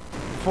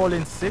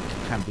 falling sick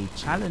can be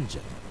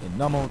challenging in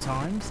normal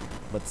times,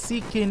 but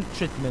seeking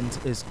treatment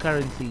is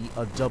currently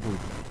a double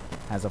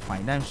as the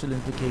financial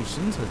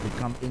implications has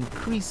become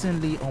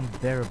increasingly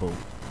unbearable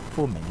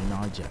for many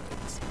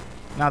Nigerians.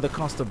 Now the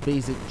cost of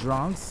basic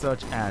drugs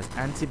such as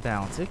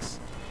antibiotics,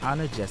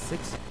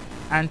 analgesics,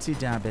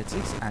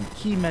 anti-diabetics and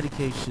key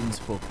medications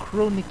for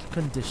chronic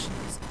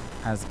conditions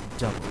has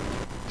doubled,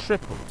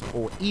 tripled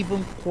or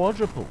even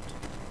quadrupled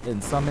in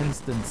some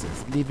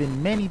instances,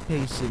 leaving many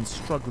patients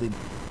struggling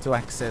to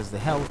access the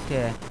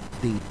healthcare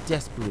they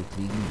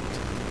desperately need.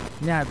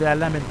 Now, the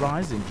alarming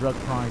rise in drug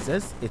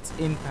prices, its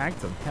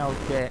impact on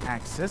healthcare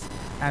access,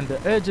 and the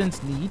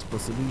urgent need for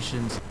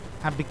solutions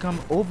have become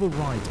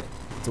overriding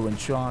to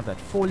ensure that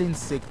falling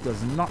sick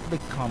does not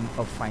become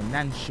a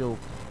financial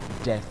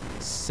death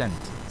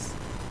sentence.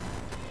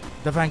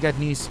 The Vanguard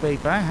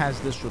newspaper has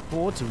this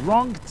report: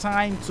 wrong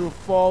time to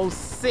fall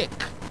sick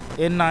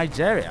in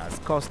Nigeria as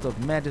cost of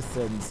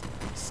medicines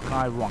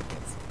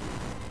skyrockets.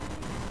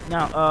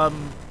 Now,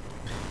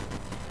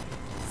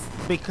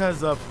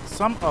 because of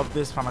some of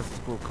these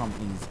pharmaceutical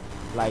companies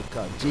like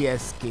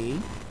GSK,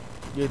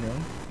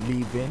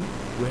 leaving.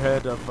 We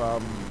heard of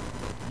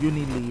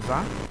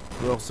Unilever.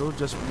 We also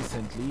just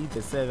recently,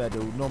 they said that they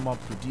will no more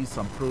produce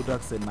some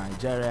products in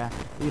Nigeria,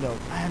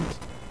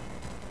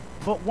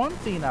 but one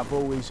thing I've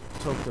always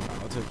talked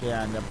about,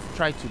 and I've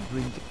tried to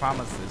bring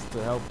pharmacists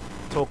to help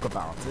talk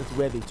about it,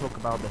 where they talk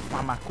about the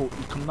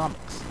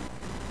pharmacoeconomics,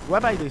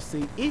 whereby they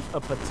say if a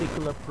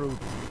particular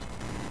product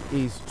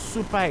is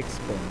super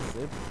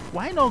expensive,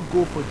 why not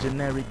go for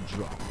generic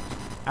drugs?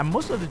 And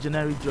most of the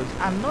generic drugs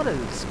are not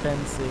as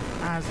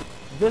expensive as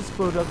these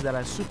products that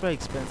are super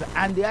expensive,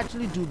 and they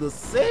actually do the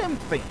same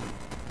thing.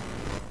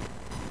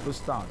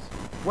 Ustaz,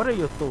 what are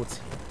your thoughts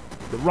here?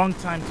 The wrong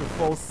time to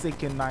fall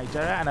sick in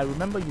Nigeria, and I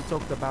remember you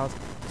talked about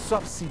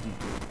subsidy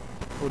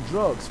for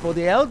drugs for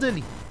the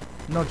elderly,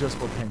 not just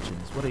for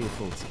pensioners. What are your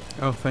thoughts here?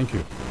 Oh, thank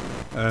you.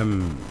 I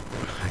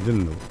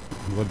don't know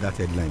what that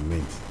headline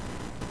meant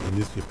in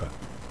newspaper.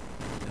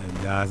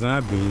 There has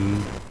not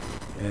been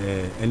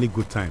any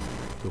good time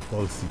to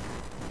fall sick.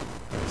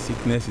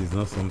 Sickness is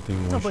not something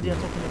one Nobody should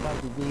are talking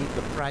about the way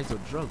the price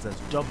of drugs has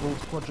doubled,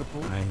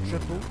 quadrupled,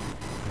 tripled.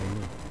 I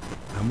know.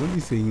 I'm only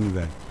saying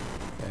that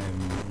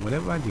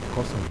whatever the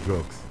cost of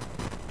drugs,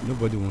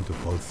 nobody wants to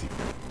fall sick.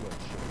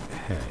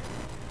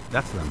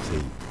 That's what I'm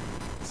saying.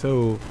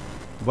 So,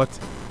 but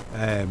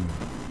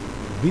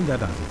being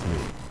that as it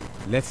may,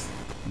 let's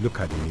look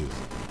at the news.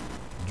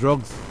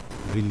 Drugs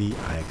really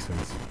are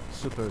expensive.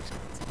 Super expensive.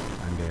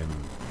 And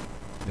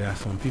there are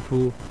some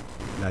people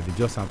that they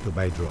just have to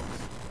buy drugs.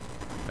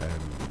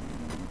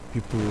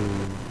 People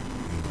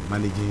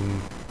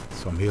managing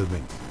some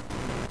ailments.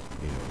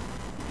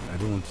 I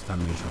don't want to start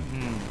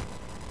mentioning.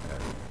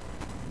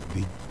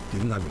 They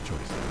don't have a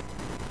choice.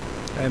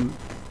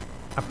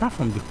 Apart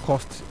from the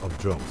cost of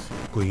drugs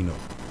going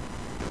up,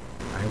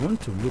 I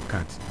want to look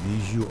at the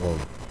issue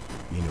of,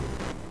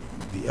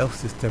 the health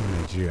system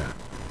in Nigeria,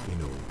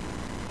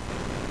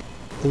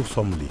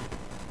 wholesomely.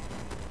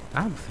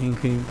 I'm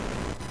thinking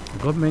the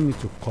government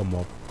needs to come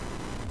up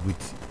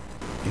with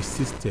a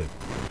system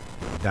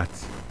that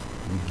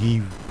will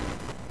give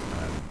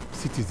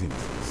citizens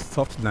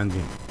soft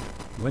landing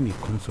when it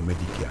comes to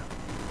Medicare.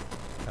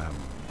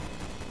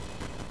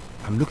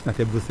 I'm looking at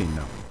everything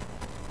now.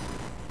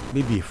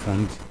 Maybe a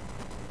fund,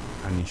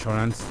 an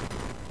insurance.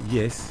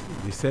 Yes,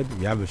 they said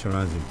we have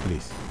insurance in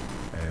place.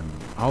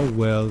 How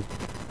well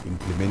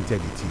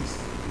implemented it is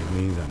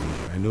remains an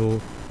issue. I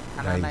know.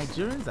 And our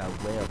Nigerians are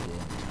aware of the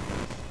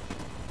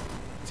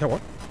NHS. Say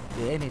what?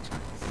 The NHS.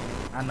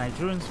 And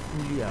Nigerians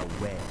fully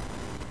aware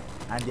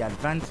and the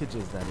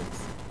advantages that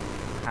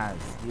it has,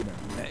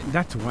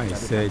 That's why I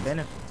said.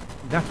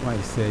 That's why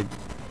I said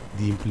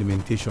the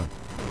implementation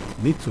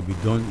needs to be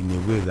done in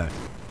a way that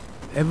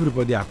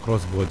everybody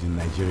across board in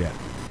Nigeria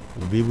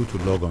will be able to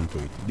log on to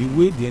it. The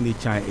way the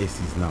NHIS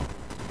is now,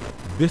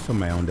 based on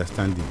my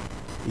understanding,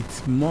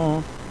 it's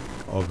more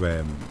of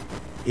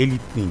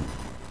elite thing.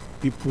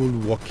 People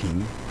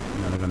working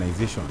in an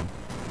organization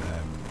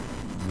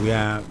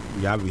where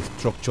we have a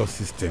structured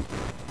system.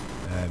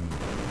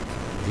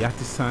 The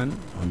artisan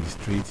on the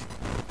street,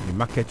 the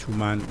market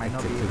woman,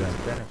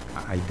 etc.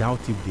 I doubt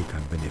if they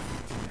can benefit.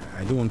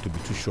 I don't want to be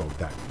too sure of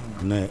that.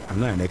 I'm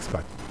not an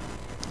expert.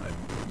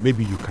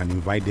 Maybe you can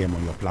invite them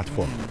on your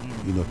platform,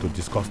 to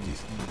discuss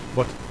this.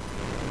 But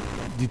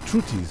the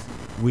truth is,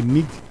 we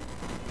need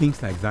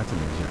things like that in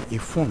Nigeria. A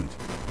fund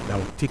that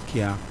will take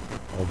care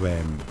of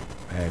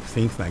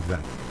things like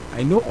that.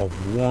 I know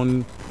of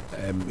one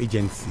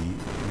agency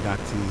that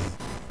is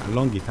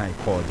along the time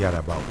called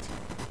thereabout,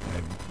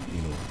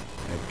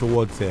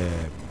 towards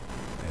that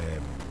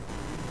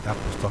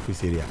post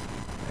office area,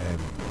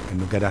 in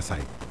Nugada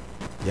side.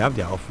 They have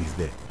their office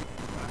there.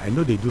 I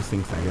know they do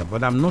things like that,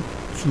 but I'm not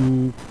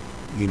too,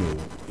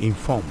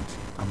 informed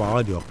about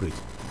how they operate.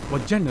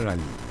 But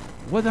generally,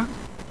 whether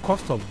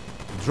cost of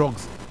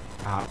drugs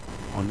are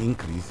on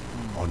increase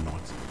or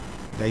not,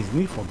 there is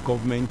need for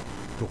government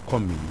to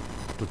come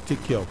in to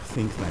take care of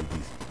things like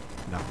this.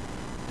 Now,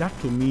 that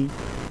to me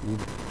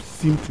would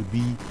seem to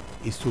be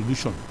a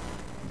solution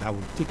that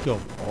would take care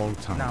of all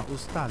time. Now,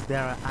 Ustaz,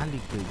 there are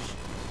allegations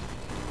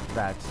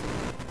that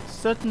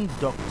certain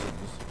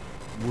doctors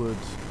would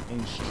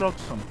instruct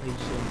some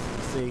patients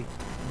to say,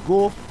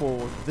 go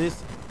for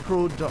this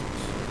product.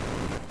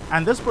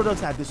 And those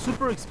products are the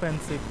super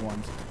expensive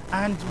ones.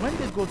 And when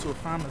they go to a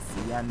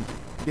pharmacy and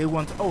they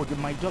want,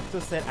 my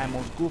doctor said I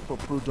must go for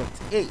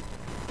product A.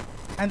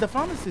 And the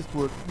pharmacist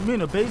would,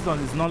 based on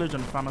his knowledge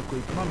on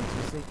pharmacoeconomics,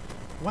 would say,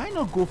 why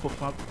not go for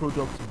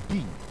product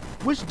B,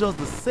 which does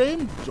the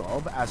same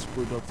job as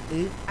product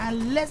A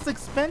and less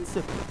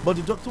expensive? But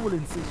the doctor will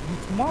insist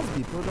it must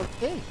be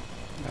product A.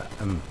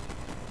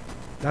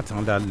 That's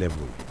on that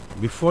level.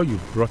 Before you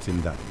brought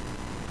in that,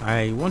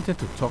 I wanted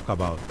to talk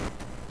about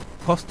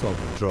cost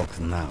of drugs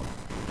now.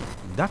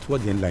 That's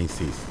what the headline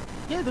says.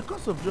 Yeah, the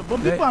cost of drugs.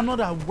 But people are not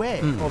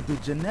aware of the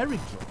generic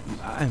drugs.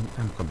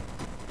 I'm coming.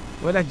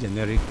 Whether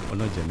generic or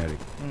not generic,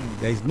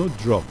 there is no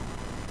drug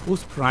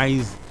whose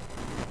price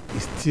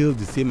is still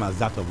the same as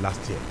that of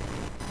last year.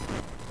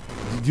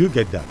 Did you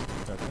get that?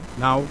 Okay.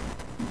 Now,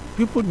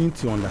 people need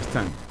to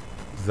understand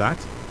that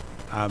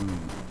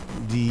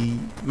the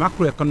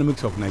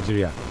macroeconomics of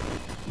Nigeria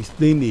is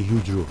playing a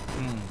huge role.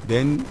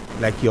 Then,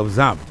 like you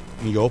observed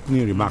in your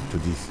opening remark to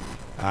this,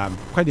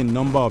 quite a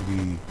number of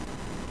the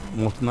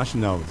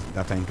multinationals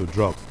that are into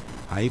drugs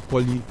are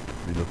equally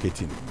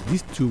relocating.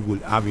 These two will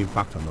have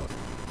impact on us.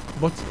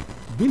 But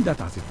being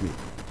that as it may,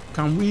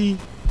 can we,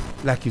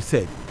 like you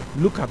said,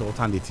 look at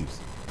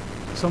alternatives?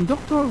 Some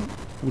doctors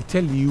will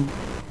tell you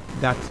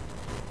that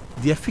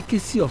the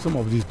efficacy of some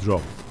of these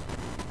drugs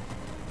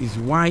is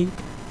why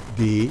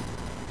they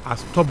are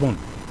stubborn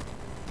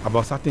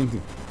about certain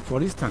things. For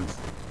instance,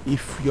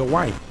 if your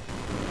wife,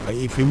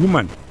 if a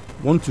woman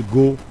wants to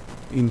go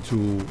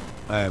into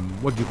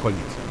what do you call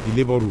it, the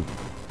labor room,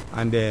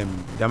 and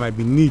there might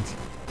be need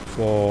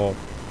for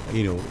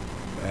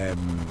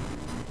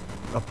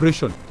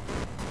operation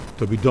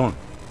to be done,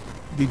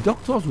 the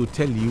doctors will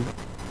tell you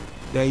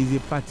there is a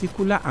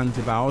particular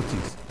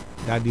antibiotics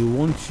that they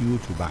want you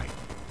to buy,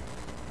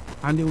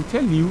 and they will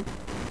tell you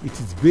it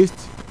is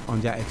based on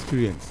their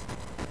experience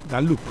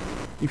that look,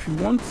 if you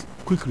want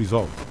quick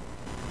result,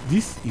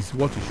 this is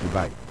what you should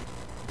buy.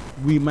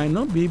 We might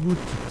not be able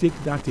to take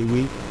that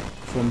away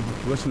from the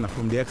professional,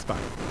 from the expert.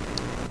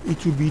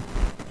 It will be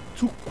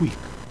too quick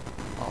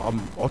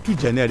or too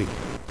generic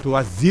to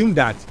assume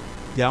that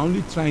they are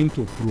only trying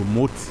to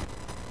promote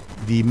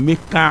the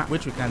maker.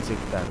 Which we can't take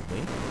that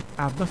away.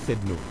 I have not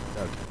said no.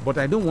 Okay. But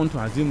I don't want to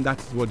assume that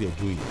is what they're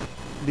doing.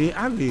 They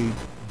have a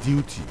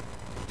duty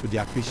to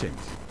their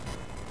patients.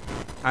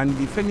 And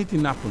if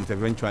anything happens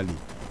eventually,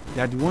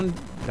 they are the ones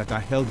that are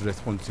held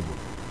responsible.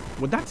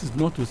 But that is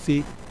not to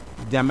say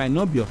there might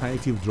not be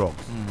alternative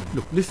drugs.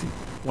 Look, listen,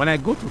 when I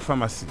go to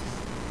pharmacies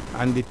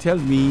and they tell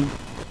me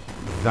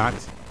that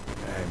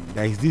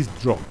there is this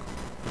drug,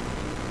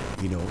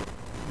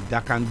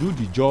 that can do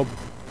the job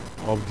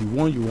of the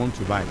one you want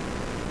to buy,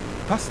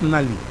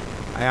 personally,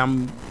 I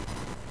am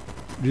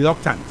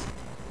reluctant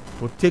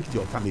to take the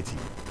alternative.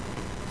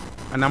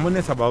 And I'm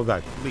honest about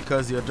that.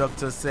 Because your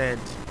doctor said,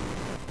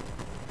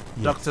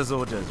 yes. Doctor's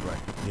orders, right?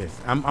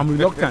 Yes, I'm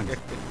reluctant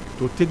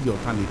to take the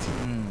alternative.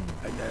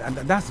 And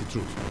that's the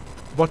truth.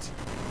 But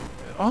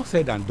all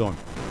said and done,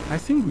 I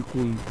think we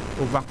could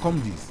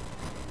overcome this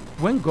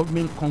when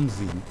government comes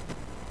in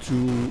to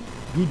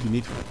do the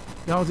needful.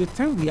 There was a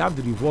time we have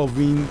the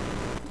revolving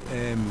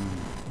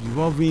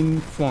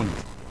fund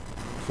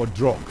for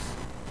drugs,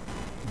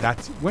 that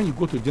when you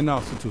go to general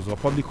hospitals or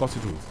public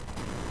hospitals,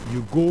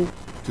 you go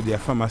to their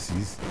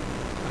pharmacies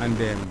and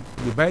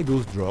you buy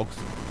those drugs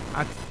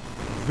at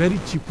very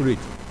cheap rate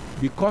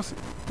because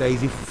there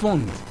is a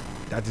fund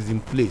that is in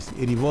place,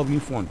 a revolving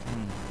fund.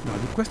 Now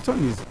the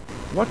question is,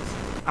 what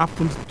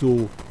happens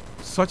to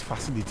such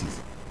facilities?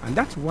 And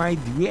that's why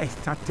the way I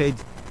started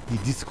the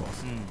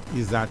discourse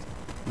is that,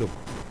 look,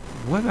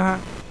 whether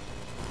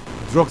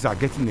drugs are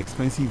getting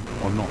expensive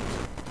or not,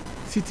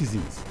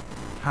 citizens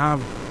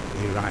have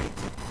a right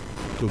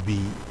to be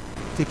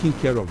taken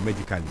care of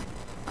medically.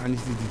 And it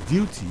is the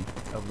duty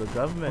of the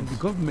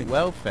government,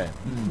 welfare.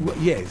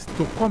 Yes,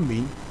 to come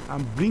in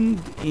and bring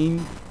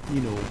in,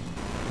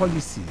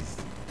 policies,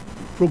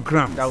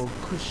 programs that will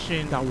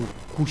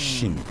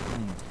cushion.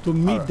 To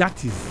me,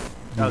 that is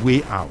the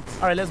way out.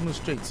 All right, let's move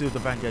straight to the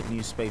Vanguard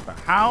newspaper.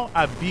 How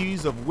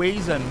abuse of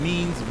ways and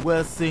means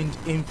worsened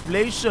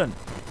inflation.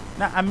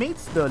 Now,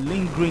 amidst the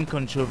lingering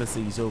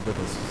controversies over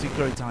the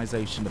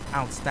securitization of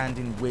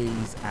outstanding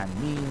ways and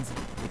means,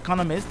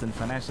 economists and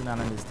financial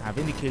analysts have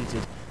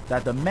indicated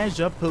that the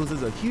measure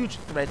poses a huge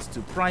threat to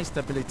price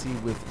stability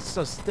with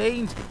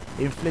sustained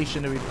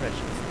inflationary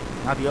pressures.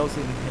 Now, they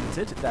also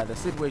hinted that the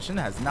situation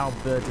has now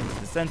burdened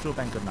the Central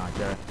Bank of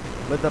Nigeria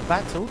with the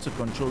battle to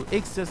control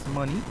excess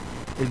money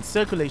in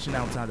circulation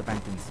outside the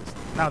banking system.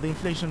 Now, the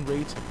inflation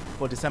rate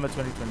for December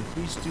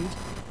 2023 stood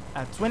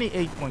at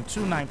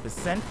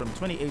 28.29% from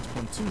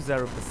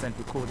 28.20%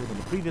 recorded in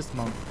the previous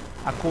month,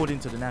 according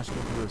to the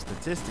National Bureau of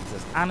Statistics,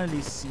 as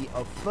analysts see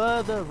a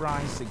further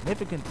rise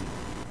significantly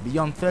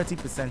beyond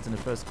 30% in the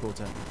first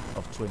quarter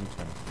of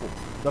 2024.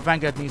 The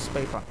Vanguard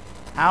newspaper.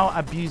 How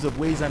abuse of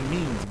ways and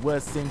means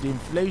worsened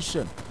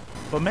inflation.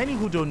 For many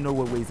who don't know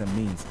what ways and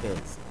means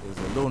is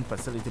a loan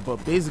facility, but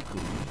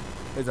basically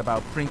it's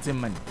about printing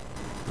money,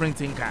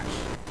 printing cash.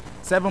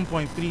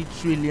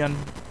 7.3 trillion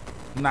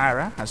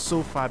naira has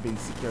so far been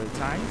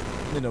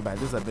securitized, by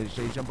this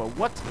administration, but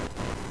what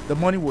the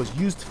money was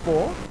used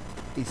for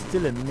is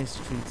still a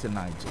mystery to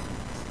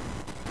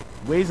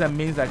Nigerians. Ways and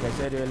means, like I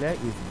said earlier,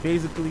 is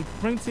basically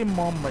printing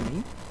more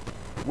money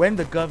when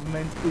the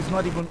government is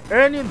not even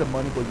earning the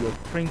money, but you're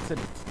printing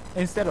it.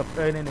 Instead of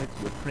earning it,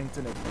 you're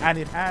printing it. And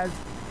it has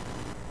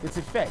its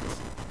effect.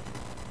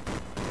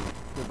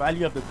 The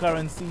value of the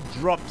currency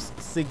drops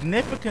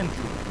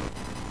significantly.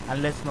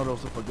 And let's not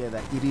also forget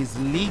that it is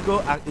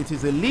illegal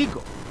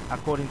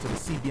according to the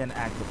CBN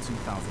Act of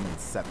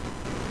 2007.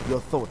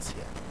 Your thoughts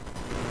here?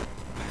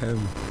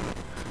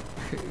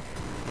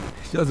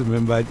 Just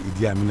remembered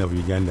Idi Amin of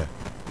Uganda.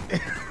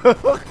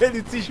 Okay,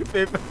 the tissue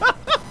paper.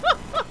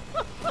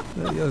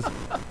 Just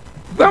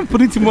go and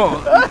put it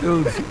more.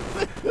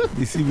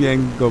 The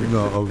CBN governor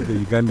of the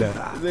Uganda.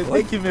 They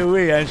take him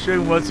away and show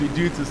him what we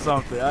do to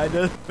something. I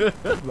don't.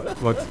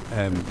 but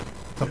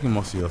talking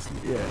more seriously,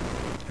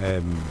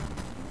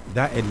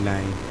 that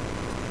headline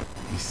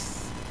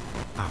is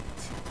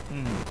apt.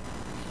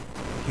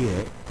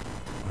 Here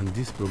on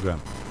this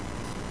program,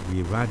 we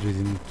have had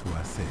reason to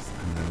assess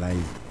and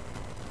analyze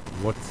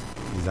what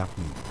is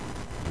happening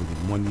with the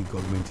money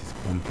government is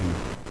pumping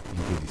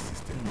into the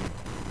system,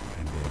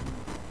 and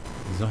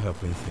it's not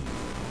helping things.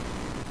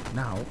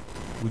 Now,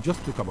 we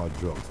just talk about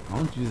drugs. I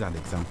want to use an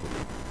example.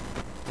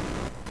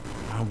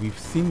 And we've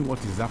seen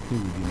what is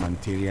happening with the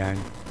humanitarian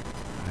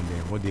and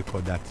what they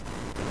call that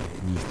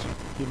ministry.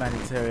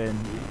 Humanitarian.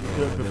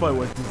 Before it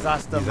was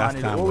disaster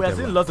management. Oh, we are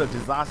seeing lots of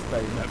disaster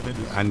in that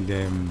ministry.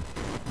 And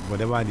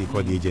whatever they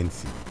call the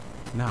agency.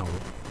 Now,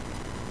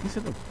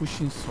 instead of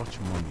pushing such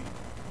money,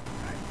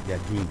 they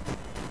are doing,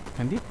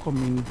 can they come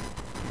in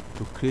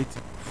to create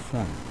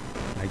fund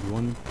like the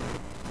one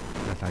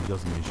that I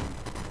just mentioned?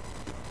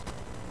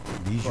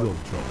 The issue of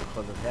drugs.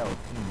 For the health.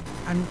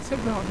 And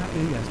several other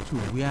areas too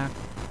where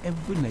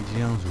every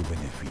Nigerians will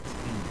benefit.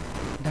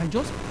 Than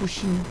just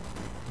pushing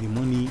the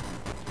money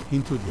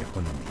into the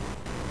economy.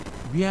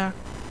 Where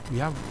we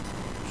have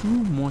too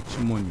much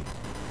money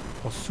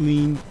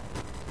pursuing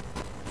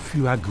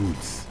fewer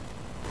goods.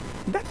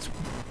 That's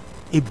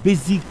a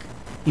basic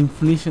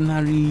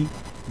inflationary,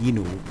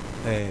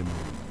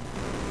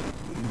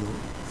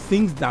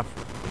 things that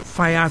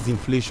fires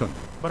inflation.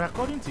 But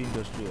according to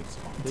industry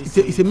experts,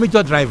 it's a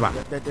major driver.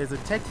 There's a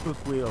textbook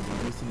way of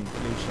reducing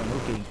inflation.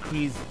 Okay,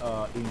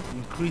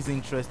 increase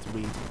interest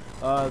rate.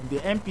 The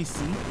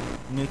MPC,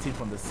 noting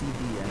from the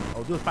CBN,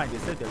 although fine, they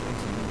said they're going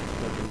to meet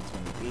February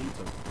 28th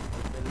or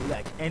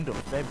like end of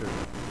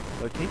February.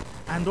 Okay,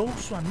 and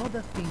also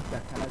another thing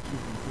that can actually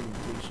control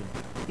inflation,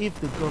 if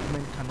the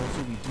government can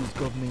also reduce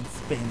government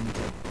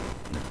spending.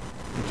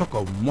 You talk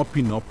of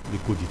mopping up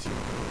liquidity.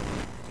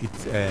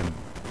 It's a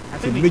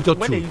major tool.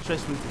 When the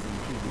interest rate is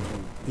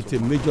increasing, it's a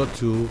major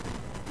tool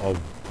of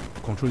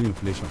controlling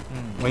inflation.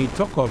 When you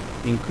talk of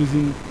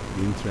increasing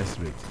the interest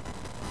rate,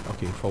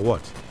 okay, for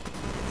what?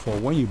 For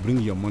when you bring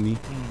your money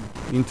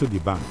into the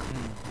bank,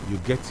 you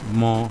get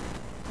more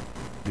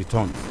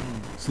returns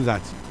so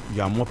that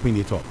you are mopping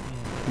it up.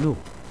 No,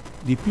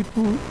 the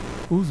people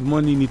whose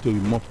money need to be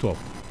mopped up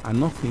are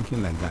not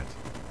thinking like that.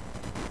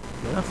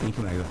 They're not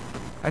thinking like that.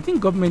 I think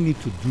government need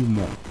to do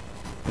more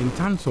in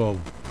terms of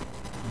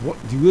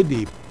the way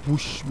they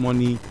push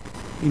money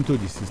into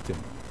the system.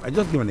 I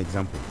just give an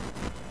example.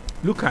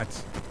 Look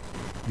at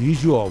the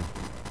issue of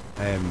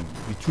the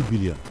 2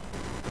 billion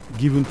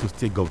given to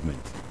state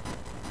government,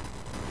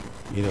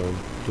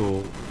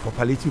 for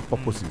palliative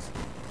purposes.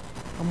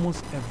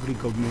 Almost every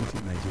government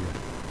in Nigeria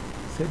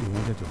said they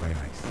wanted to buy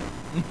rice.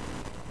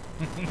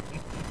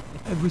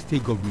 Every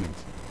state government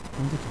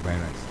wanted to buy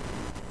rice.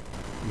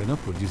 We are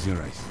not producing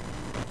rice.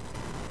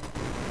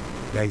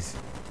 There is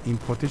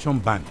importation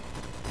ban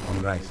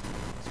on rice.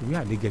 So where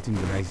are they getting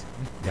the rice?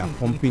 They are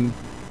pumping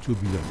 2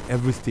 billion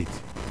every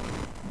state.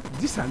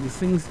 These are the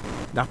things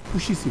that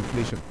pushes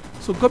inflation.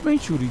 So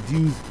government should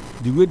reduce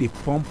the way they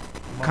pump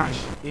cash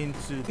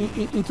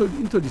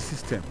into the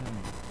system.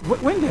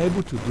 When they're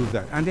able to do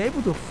that, and they're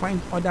able to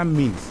find other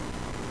means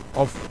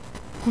of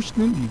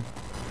cushioning the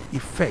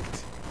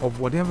effect of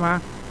whatever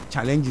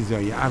challenges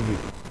you're having,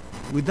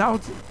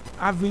 without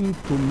having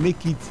to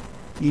make it,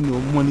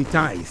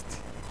 monetized,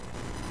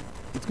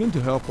 it's going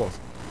to help us.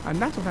 And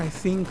that's what I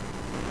think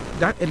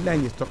that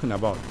headline is talking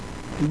about.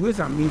 The ways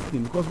and means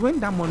thing, because when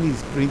that money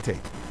is printed,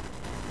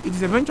 it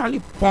is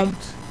eventually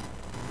pumped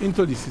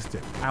into the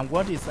system. And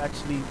what is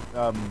actually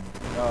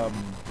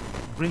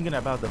bringing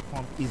about the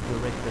pump is the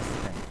reckless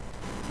spend.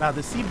 Now,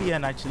 the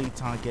CBN actually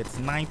targets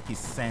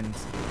 9%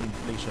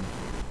 inflation.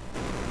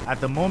 At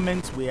the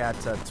moment, we're at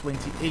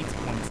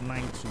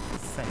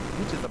 28.92%,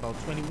 which is about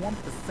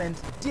 21%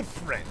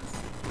 difference.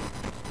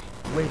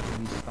 Where do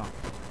we start?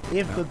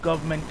 If the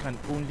government can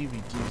only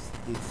reduce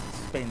its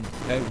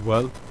spending.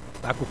 Well,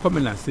 I could come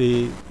in and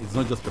say it's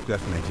not just peculiar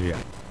to Nigeria.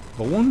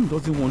 But one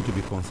doesn't want to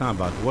be concerned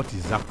about what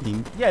is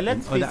happening. Yeah,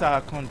 let's face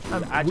our country.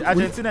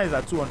 Argentina is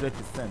at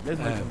 200%. Let's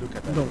not even look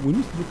at that. No, we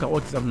need to look at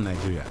what is happening in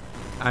Nigeria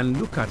and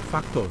look at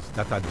factors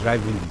that are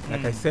driving this.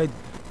 Like I said,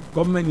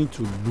 government need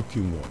to look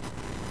inward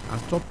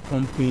and stop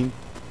pumping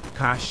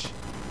cash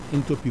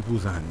into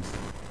people's hands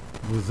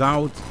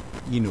without,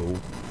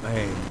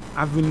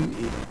 having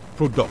a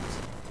product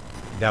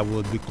that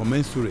will be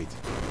commensurate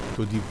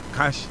to the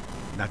cash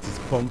that is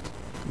pumped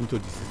into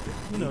the system.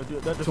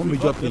 Some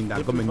major thing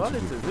that government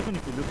needs to do. Even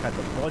if you look at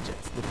the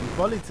budgets, the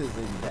frivolities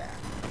in there,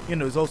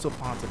 is also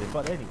part of it.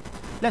 But anyway,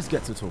 let's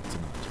get to talk to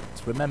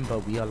Nigerians. Remember,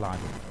 we are live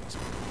on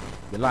Facebook.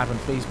 We're live on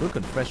Facebook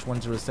on Fresh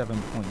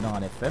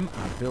 107.9 FM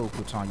at Bill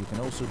Kutan. You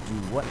can also do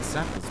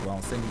WhatsApp as well,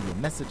 sending your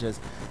messages,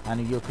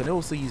 and you can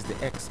also use the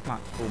X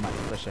platform at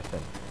Fresh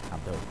FM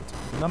at Bill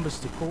Kutan. Numbers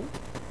to call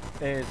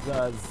is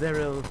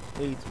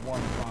 0815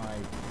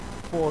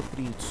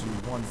 432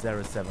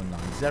 1079,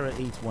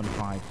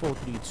 0815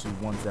 432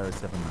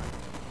 1079,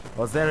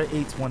 or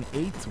 0818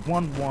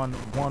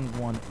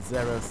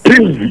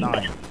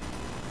 111179.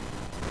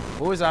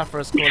 Who is our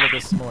first caller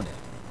this morning?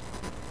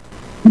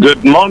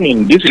 Good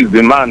morning. This is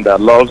the man that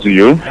loves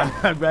you. In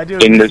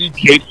the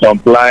strict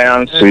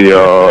compliance to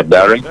your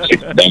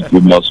directive that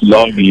you must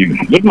love you.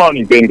 Good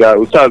morning, Benga.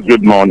 Ustaz,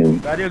 good morning.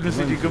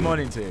 Good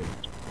morning to you.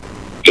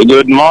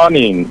 Good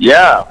morning.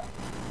 Yeah.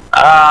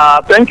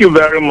 Thank you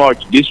very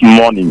much this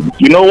morning.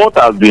 You know what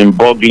has been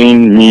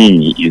boggling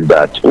me is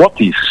that what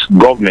is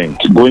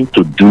government going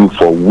to do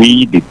for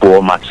we, the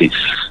poor masses?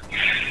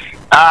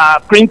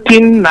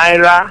 Printing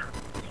Naira,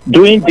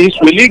 doing this,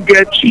 will it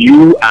get to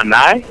you and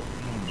I?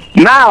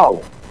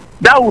 Now,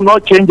 that will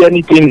not change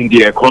anything in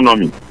the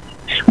economy.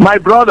 My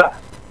brother,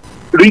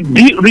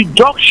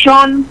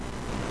 reduction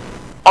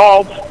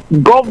of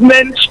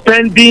government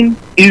spending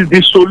is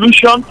the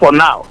solution for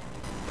now.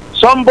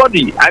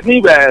 Somebody, I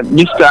think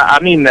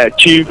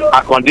Chief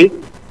Akonde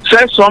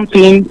said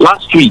something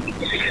last week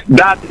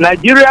that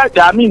Nigeria,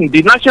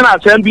 the National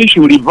Assembly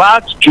should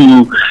revert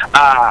to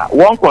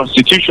one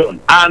constitution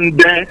and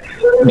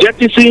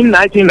jettison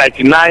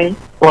 1999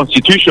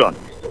 constitution,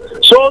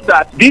 so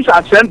that this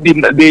assembly,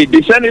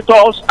 the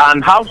senators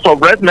and House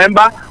of Rep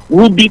members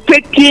will be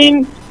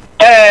taking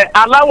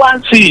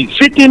allowances,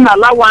 sitting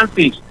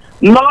allowances,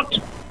 not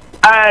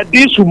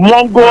this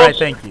humongous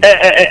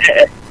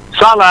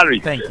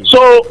salary. Thank you.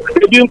 So,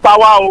 being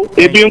power.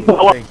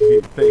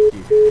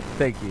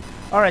 Thank you.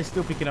 All right,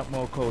 still picking up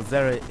more calls.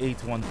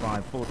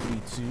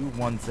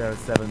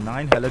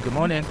 0815-432-1079. Hello, good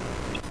morning.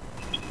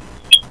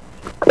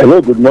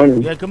 Hello, good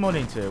morning. Yeah, good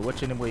morning, sir. What's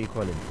your name? Where are you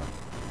calling from?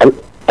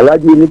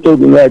 Alaji, you need to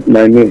like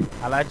my name.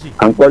 Alaji.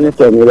 I'm calling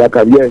from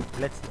Iraka. Yes.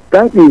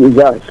 Thank you,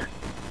 Izaz.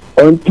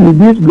 Until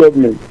this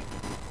government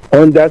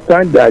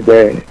understand that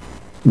they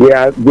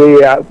are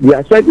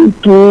spending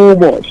too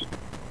much.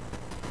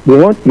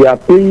 They are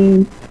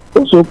paying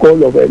also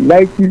call of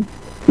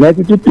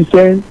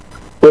 92%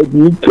 for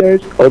the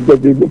interest of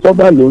the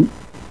former loan,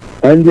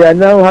 and they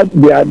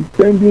are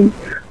spending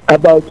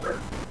about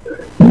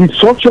the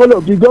structure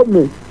of the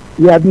government.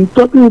 We have been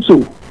talking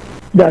so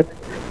that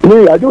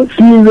I don't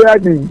see where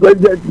the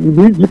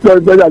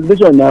president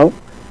administration now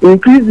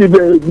increase the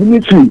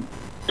military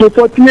to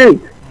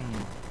 48.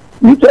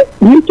 We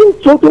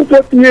took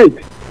 48,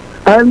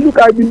 and look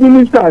at the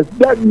ministers.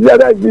 That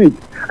is it.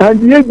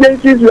 And the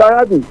agencies we are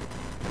having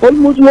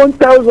almost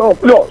 1,000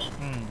 plus.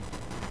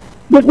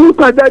 But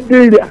look at that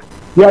area.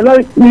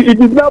 It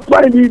did not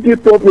find the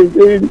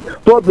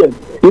problem.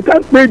 You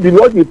can't pay the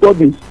what the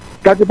public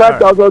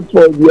 35,000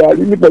 for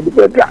the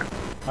federal.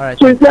 Right.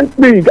 So you can't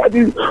pay. That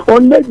is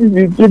unless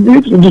the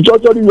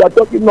treasury you are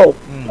talking of.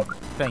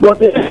 Thank you.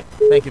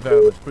 Thank you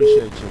very much.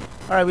 Appreciate you.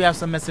 All right, we have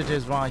some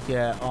messages right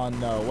here on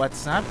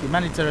WhatsApp.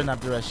 Humanitarian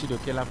Abdurrashid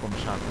Okela from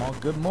Shakmo.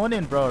 Good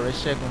morning, bro.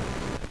 Reshegun,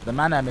 the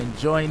man I'm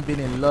enjoying being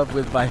in love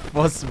with by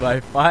force, by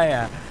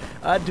fire.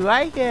 Did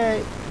I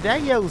hear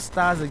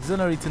Ustaz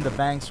exonerating the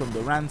banks from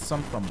the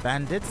ransom from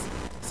bandits?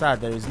 Sir,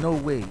 there is no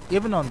way.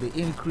 Even on the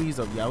increase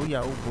of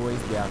Yahoo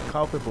boys, they are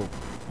culpable.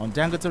 On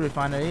Dangote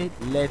Refinery,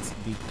 let's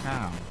be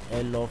calm.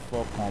 Elo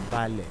for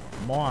Kombale.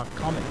 More are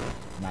coming.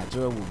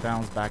 Nigeria will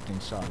bounce back,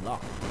 inshallah.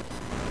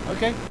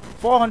 Okay,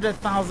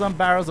 400,000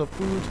 barrels of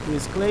food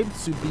is claimed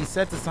to be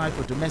set aside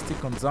for domestic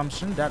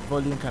consumption. That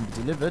volume can be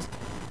delivered,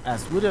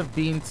 as would have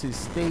been to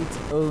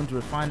state-owned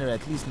refinery.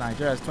 At least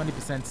Nigeria has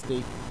 20%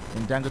 stake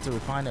in Dangote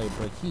Refinery.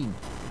 Ibrahim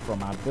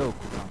from Abil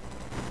Kutan.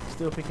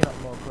 Still picking up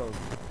more calls.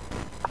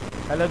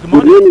 Hello, good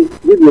morning.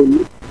 Good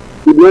morning.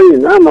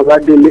 I'm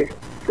Oladele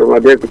from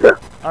Abil Kutan.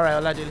 All right,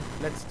 Oladele,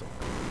 let's talk.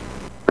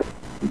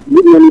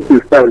 Good morning to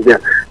start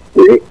there.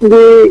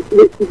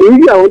 The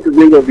issue I want to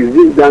bring up is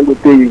this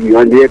Dangote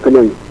on the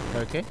economy.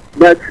 Okay.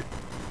 But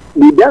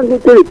the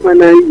Dangote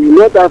refinery will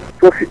not have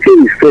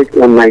positive effect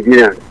on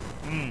Nigerians.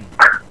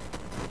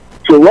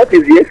 So what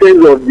is the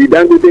essence of the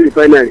Dangote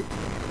refinery,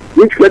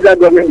 which federal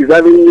government is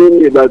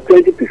having about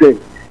 20%,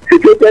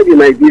 situated in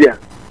Nigeria?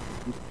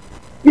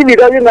 If it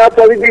doesn't have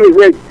positive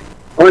effect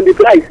on the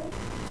price,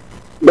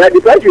 but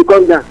the price will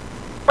come down.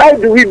 Why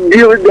do we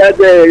build that?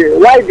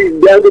 Why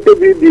did Dangote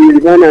build the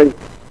refinery?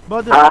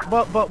 But why,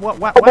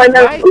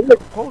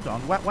 hold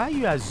on. Why are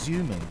you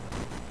assuming?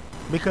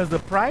 Because the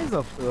price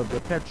of the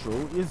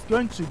petrol is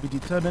going to be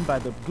determined by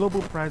the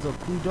global price of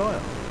crude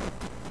oil.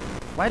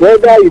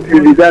 Whether it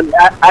is that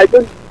I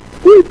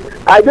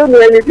don't know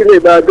anything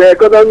about the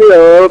economy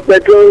or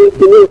petrol,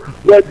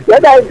 but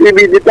whether it will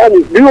be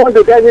determined. Do you want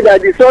to tell me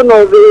that the son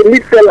of the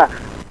meat seller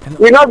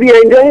will not be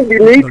enjoying the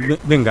meat?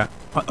 Venga,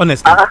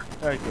 honestly,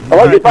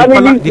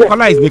 the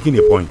caller is making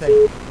a point.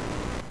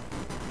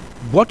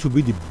 What will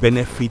be the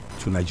benefit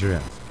to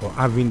Nigerians for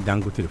having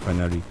Dangote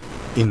refinery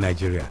in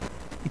Nigeria?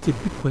 It's a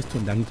big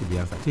question that needs to be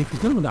answered. So if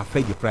it's not going to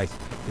affect the price,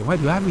 Then why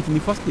do you have it in the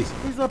first place?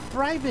 It's a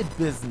private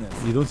business.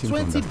 You don't seem to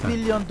understand. $20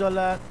 billion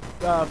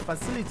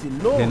facility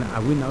loan. Then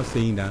are we now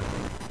saying that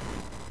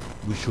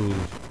we should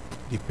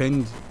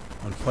depend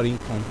on foreign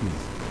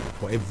companies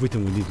for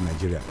everything we need in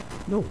Nigeria?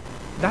 No,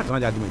 that's not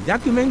the argument. The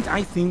argument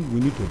I think we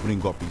need to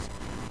bring up is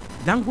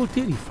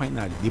Dangote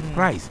Refinery, the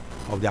price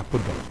of their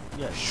product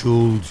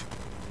should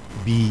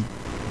be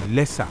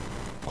lesser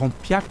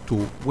compared to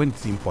when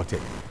it's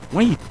imported.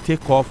 When you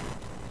take off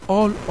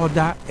all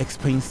other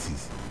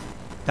expenses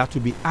that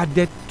will be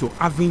added to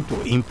having to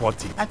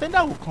import it. I think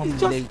that will come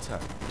later.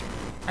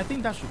 I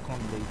think that should come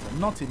later,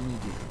 not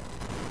immediately.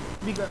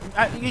 Because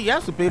he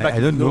has to pay back. I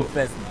don't know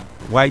first now.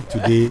 Why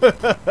today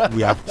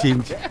we have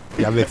changed,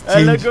 we have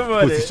exchanged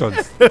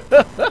positions.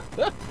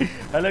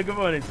 Hello, good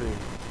morning to you.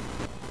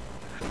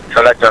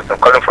 Salah Johnson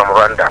calling from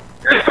Rwanda.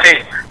 See,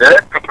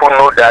 let people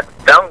know that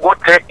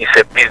Dangote is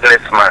a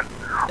businessman.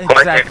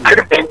 Exactly.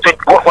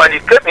 When he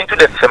came into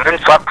the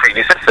cement factory,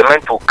 they said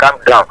cement will come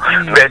down.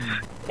 But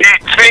he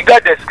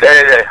triggered the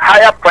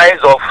higher price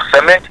of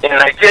cement in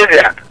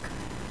Nigeria.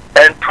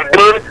 And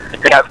today,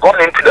 he has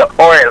gone into the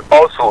oil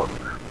also.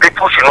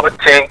 People should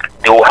not think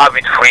they will have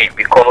it free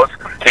because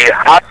he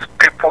has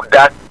people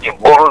that he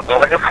borrows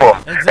money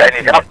from. And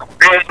he has to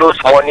pay those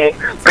money,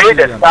 pay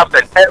the staff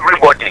and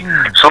everybody.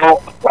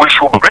 So we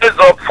should raise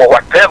up for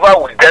whatever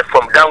we get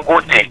from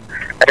Dangote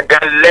and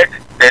then let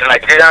the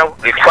Nigerian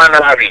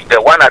refinery,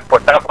 the one at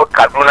Port Harcourt,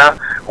 Kaduna,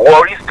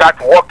 Warri start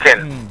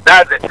working.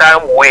 That's the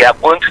time we are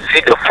going to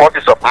see the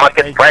forces of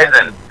market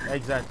pricing.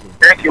 Exactly.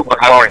 Thank you.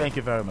 Good morning. Thank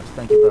you very much.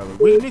 Thank you very much.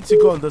 We need to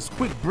go on this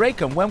quick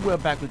break, and when we're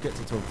back, we get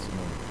to talk to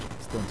more.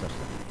 Just don't touch that.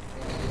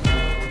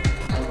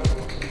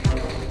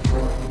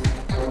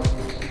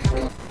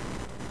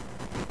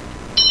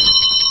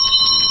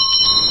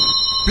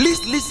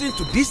 Please listen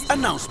to this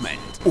announcement.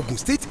 Ogun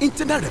State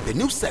Internal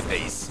Revenue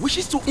Service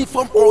wishes to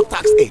inform all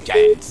tax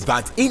agents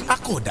that in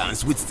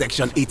accordance with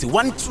Section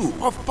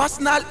 81(2) of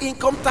Personal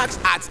Income Tax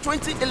Act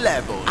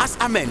 2011 as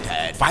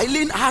amended,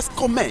 filing has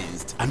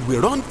commenced and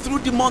will run through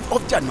the month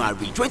of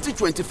January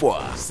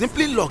 2024.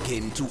 Simply log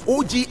in to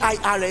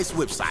OGIRS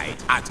website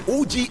at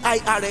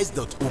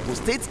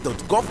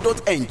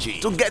ogirs.ogunstate.gov.ng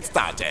to get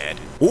started.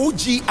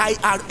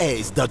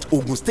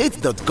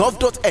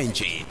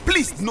 ogirs.ogunstate.gov.ng.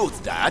 Please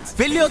note that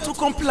failure to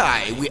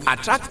comply will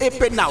attract a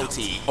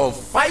penalty of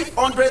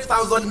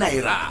 500,000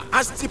 naira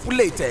as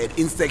stipulated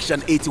in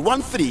Section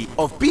 81(3)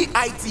 of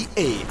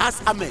PITA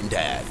as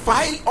amended.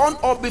 File on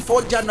or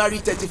before January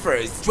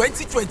 31st,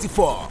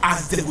 2024,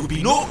 as there will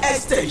be no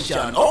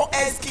extension or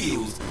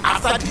excuse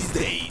after these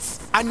days.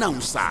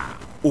 Announcer,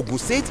 Ogun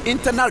State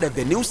Internal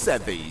Revenue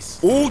Service,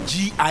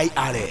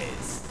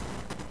 OGIRS.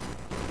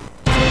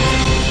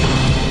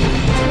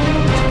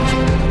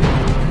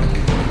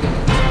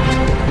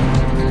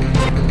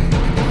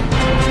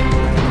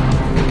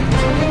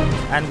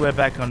 And we're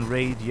back on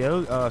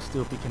radio,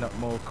 still picking up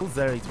more calls.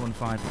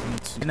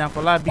 0815. Now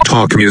for live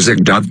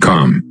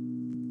Talkmusic.com.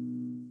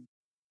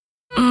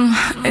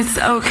 It's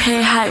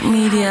okay, hype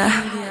media.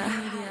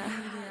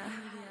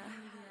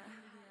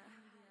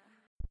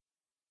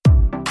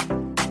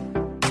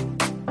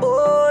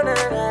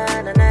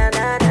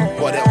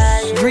 What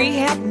else?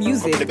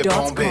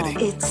 Rehabmusic.com.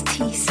 It's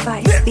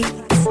T-Spice Beats.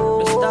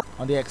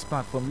 On the X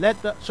platform,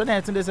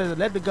 Shona Etunde says,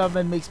 let the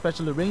government make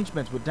special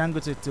arrangements with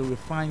Dangote to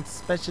refine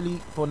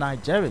specially for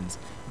Nigerians.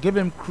 Give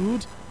him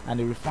crude and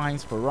he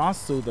refines for us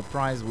so the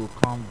price will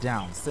come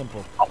down.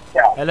 Simple.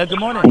 Hello, good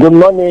morning. Good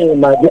morning,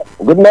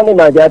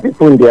 my dear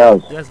people in the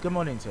house. Yes, good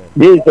morning, sir.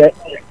 This is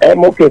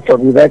MOK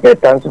from United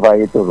Transfer.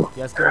 Yes,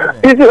 good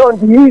morning. This is on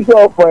the issue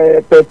of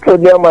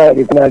petroleum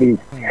refineries.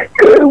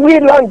 We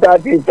learned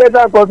that the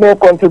federal government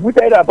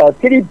contributed about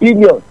 3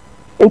 billion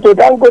into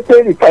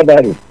Dangote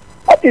refinery.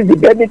 What is the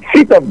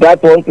benefit of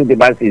that one to the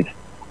masses?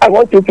 I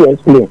want you to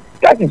explain.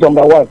 That is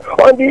number one.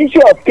 On the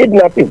issue of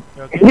kidnapping,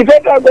 the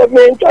federal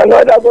government and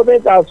other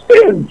governments have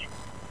failed.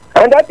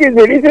 And that is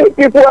the reason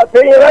people are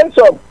paying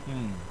ransom.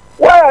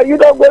 Why are you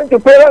not going to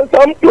pay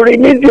ransom to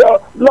release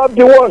your loved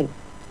one?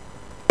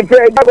 The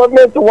federal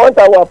government wants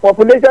our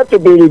population to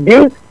be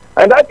reduced,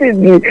 and that is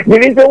the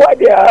reason why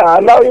they are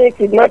allowing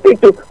kidnapping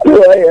to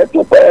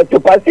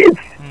persist.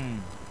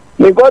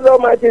 May God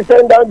Almighty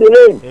send down the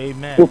rain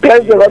to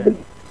cleanse the rubbish.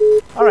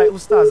 All right,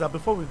 Ustaz,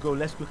 before we go,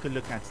 let's quickly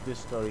look at this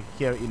story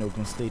here in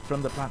Ogun State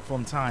from the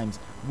Platform Times.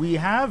 We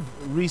have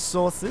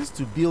resources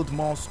to build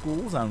more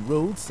schools and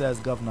roads, says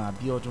Governor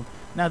Abiodun.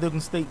 Now, the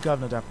Ogun State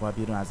Governor Dapo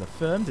Abiodun has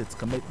affirmed its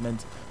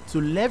commitment to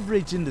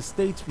leveraging the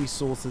state's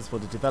resources for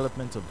the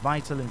development of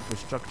vital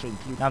infrastructure.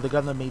 Now, the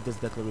governor made this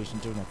declaration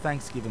during a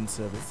Thanksgiving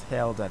service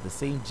held at the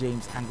St.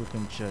 James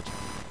Anglican Church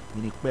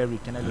in Ikperi,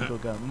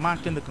 Kenelukoga,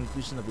 marking the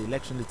conclusion of the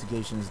election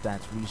litigations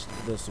that reached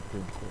the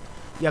Supreme Court.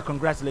 Yeah,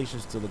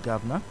 congratulations to the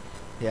governor.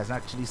 He has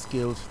actually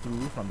scaled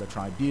through from the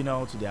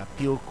tribunal to the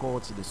appeal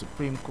court to the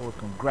Supreme Court.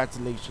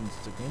 Congratulations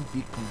to him.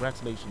 Big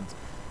congratulations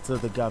to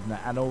the governor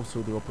and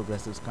also the All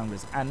Progressives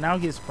Congress. And now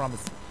he has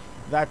promised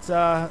that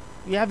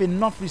we have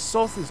enough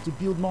resources to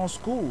build more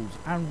schools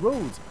and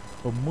roads,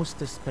 but most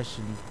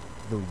especially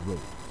the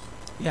roads.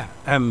 Yeah,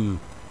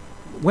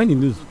 when the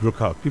news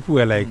broke out, people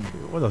were like,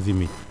 what does it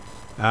mean?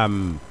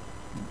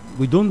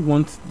 We don't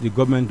want the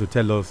government to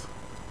tell us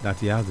that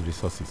he has the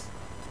resources.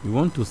 We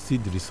want to see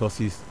the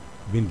resources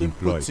being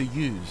deployed. Put to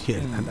use.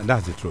 Yes, and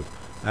that's the truth.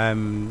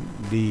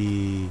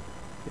 The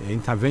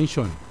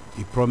intervention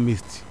he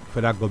promised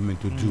federal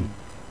government to do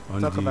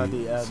on Talk the about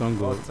the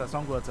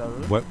Songwater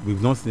Road. Well,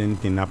 we've not seen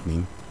anything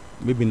happening.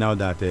 Maybe now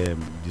that the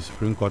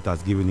Supreme Court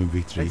has given him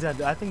victory.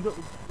 Exactly. I think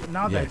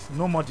now there's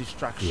no more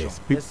distraction. Yes,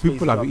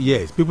 people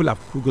have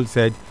Google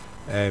said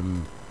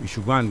we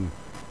should go and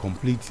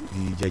complete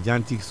the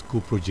gigantic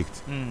school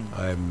project.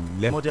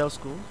 Model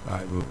school.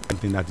 I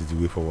think that is the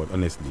way forward.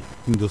 Honestly,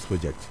 in those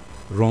projects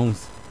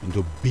runs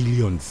into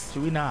billions.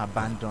 Should we now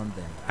abandon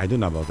them? I don't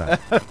know about that.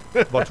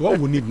 But what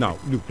we need now,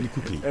 look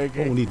quickly. Okay.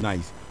 What we need now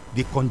is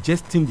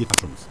decongesting the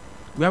classrooms.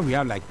 Where we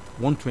have like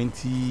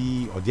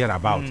 120 or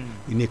thereabout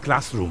in a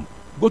classroom,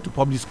 go to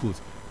public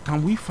schools.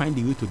 Can we find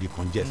a way to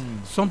decongest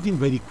something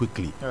very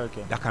quickly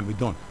that can be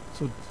done?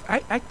 So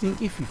I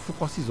think if he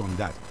focuses on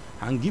that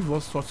and give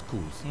us such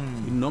schools,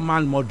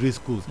 normal moderate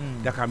schools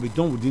that can be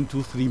done within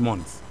 2-3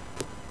 months,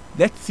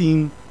 let's see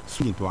him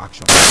swing into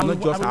action. Not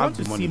just have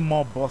the money. See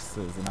more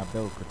buses in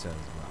Abeokuta as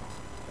well.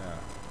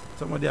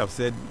 Somebody have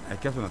said I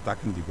kept on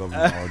attacking the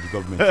government or the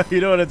government. You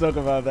don't want to talk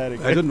about that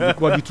again. I don't know.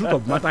 But the truth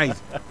of the matter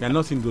is, we are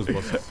not seeing those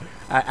buses.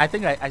 I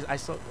think I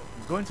saw,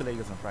 going to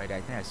Lagos on Friday,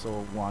 I think I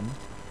saw one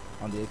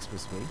on the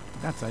expressway.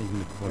 That's how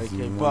you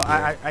okay. Well,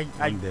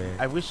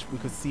 I wish we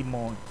could see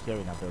more here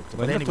in Abeokuta.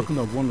 But anyway, talking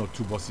of 1 or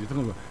 2 buses, you're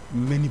talking about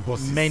many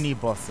buses. Many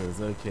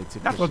buses, okay.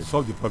 That's what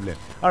solved the problem.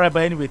 All right,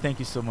 but anyway, thank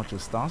you so much,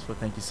 Ostans. But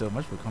thank you so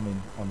much for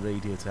coming on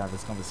radio to have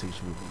this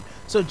conversation with me.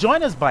 So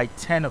join us by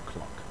 10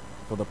 o'clock.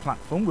 For the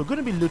platform, we're going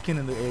to be looking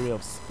in the area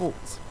of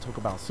sports, talk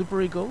about Super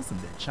Eagles and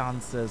their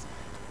chances,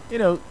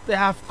 the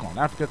AFCON,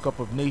 Africa Cup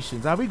of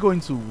Nations. Are we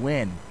going to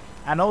win?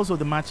 And also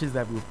the matches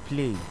that we've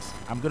played.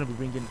 I'm going to be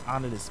bringing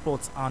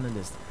sports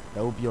analysts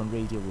that will be on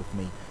radio with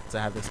me to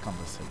have this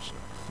conversation.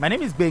 My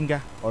name is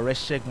Benga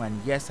Oreshegwan,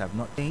 and yes, I've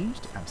not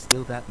changed. I'm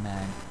still that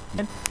man.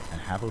 And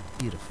have a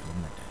beautiful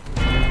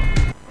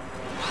Monday.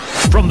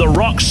 From the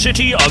rock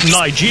city of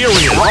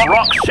Nigeria.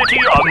 Rock city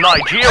of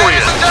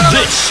Nigeria.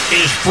 This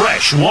is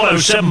Fresh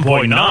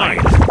 107.9.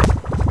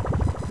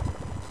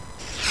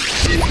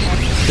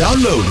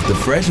 Download the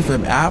Fresh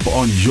FM app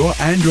on your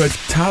Android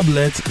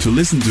tablet to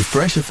listen to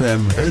Fresh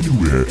FM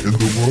anywhere in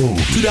the world.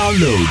 To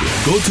download,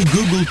 go to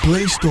Google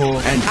Play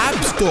Store and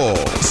App Store.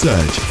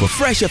 Search for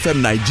Fresh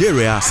FM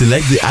Nigeria,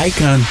 select the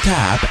icon,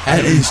 tap,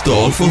 and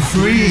install for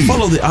free.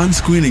 Follow the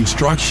on-screen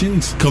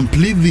instructions,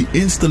 complete the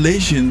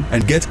installation,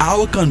 and get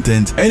our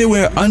content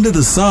anywhere under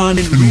the sun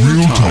in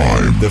real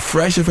time. The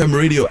Fresh FM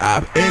radio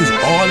app is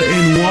all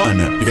in one.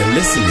 You can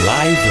listen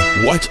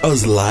live, watch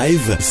us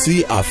live,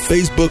 see our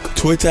Facebook,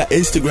 Twitter,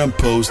 Instagram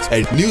posts,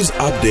 and news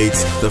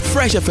updates. The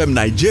Fresh FM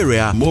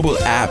Nigeria mobile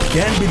app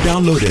can be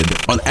downloaded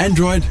on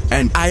Android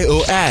and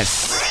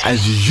iOS.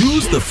 As you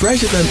use the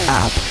Fresh FM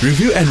app,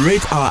 review and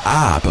rate our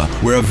app.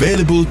 We're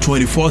available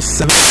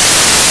 24/7.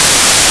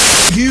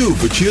 Thank you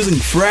for choosing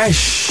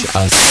Fresh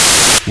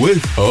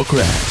with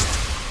Oakrest.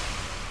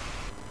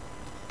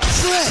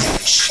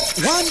 Fresh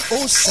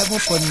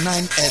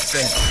 107.9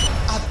 FM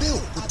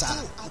Abeokuta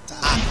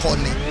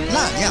akọni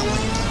láàrin àwọn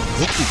ìkànnì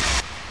yòókù.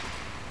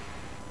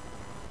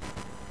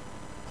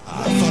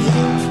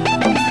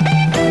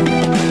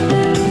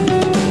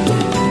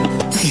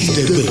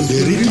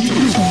 Ìdẹ̀gbẹ̀dẹ̀ rédíò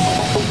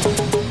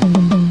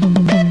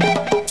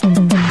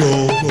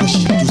gbọ́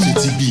ṣì tó ṣe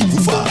ti bí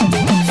ìwúfà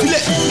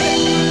fílẹ̀.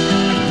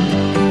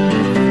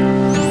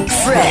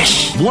 Fresh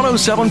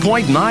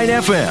 107.9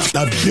 FM.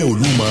 Lábẹ́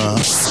Olúmọ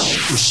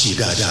ó ṣe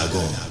dáadáa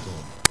gan.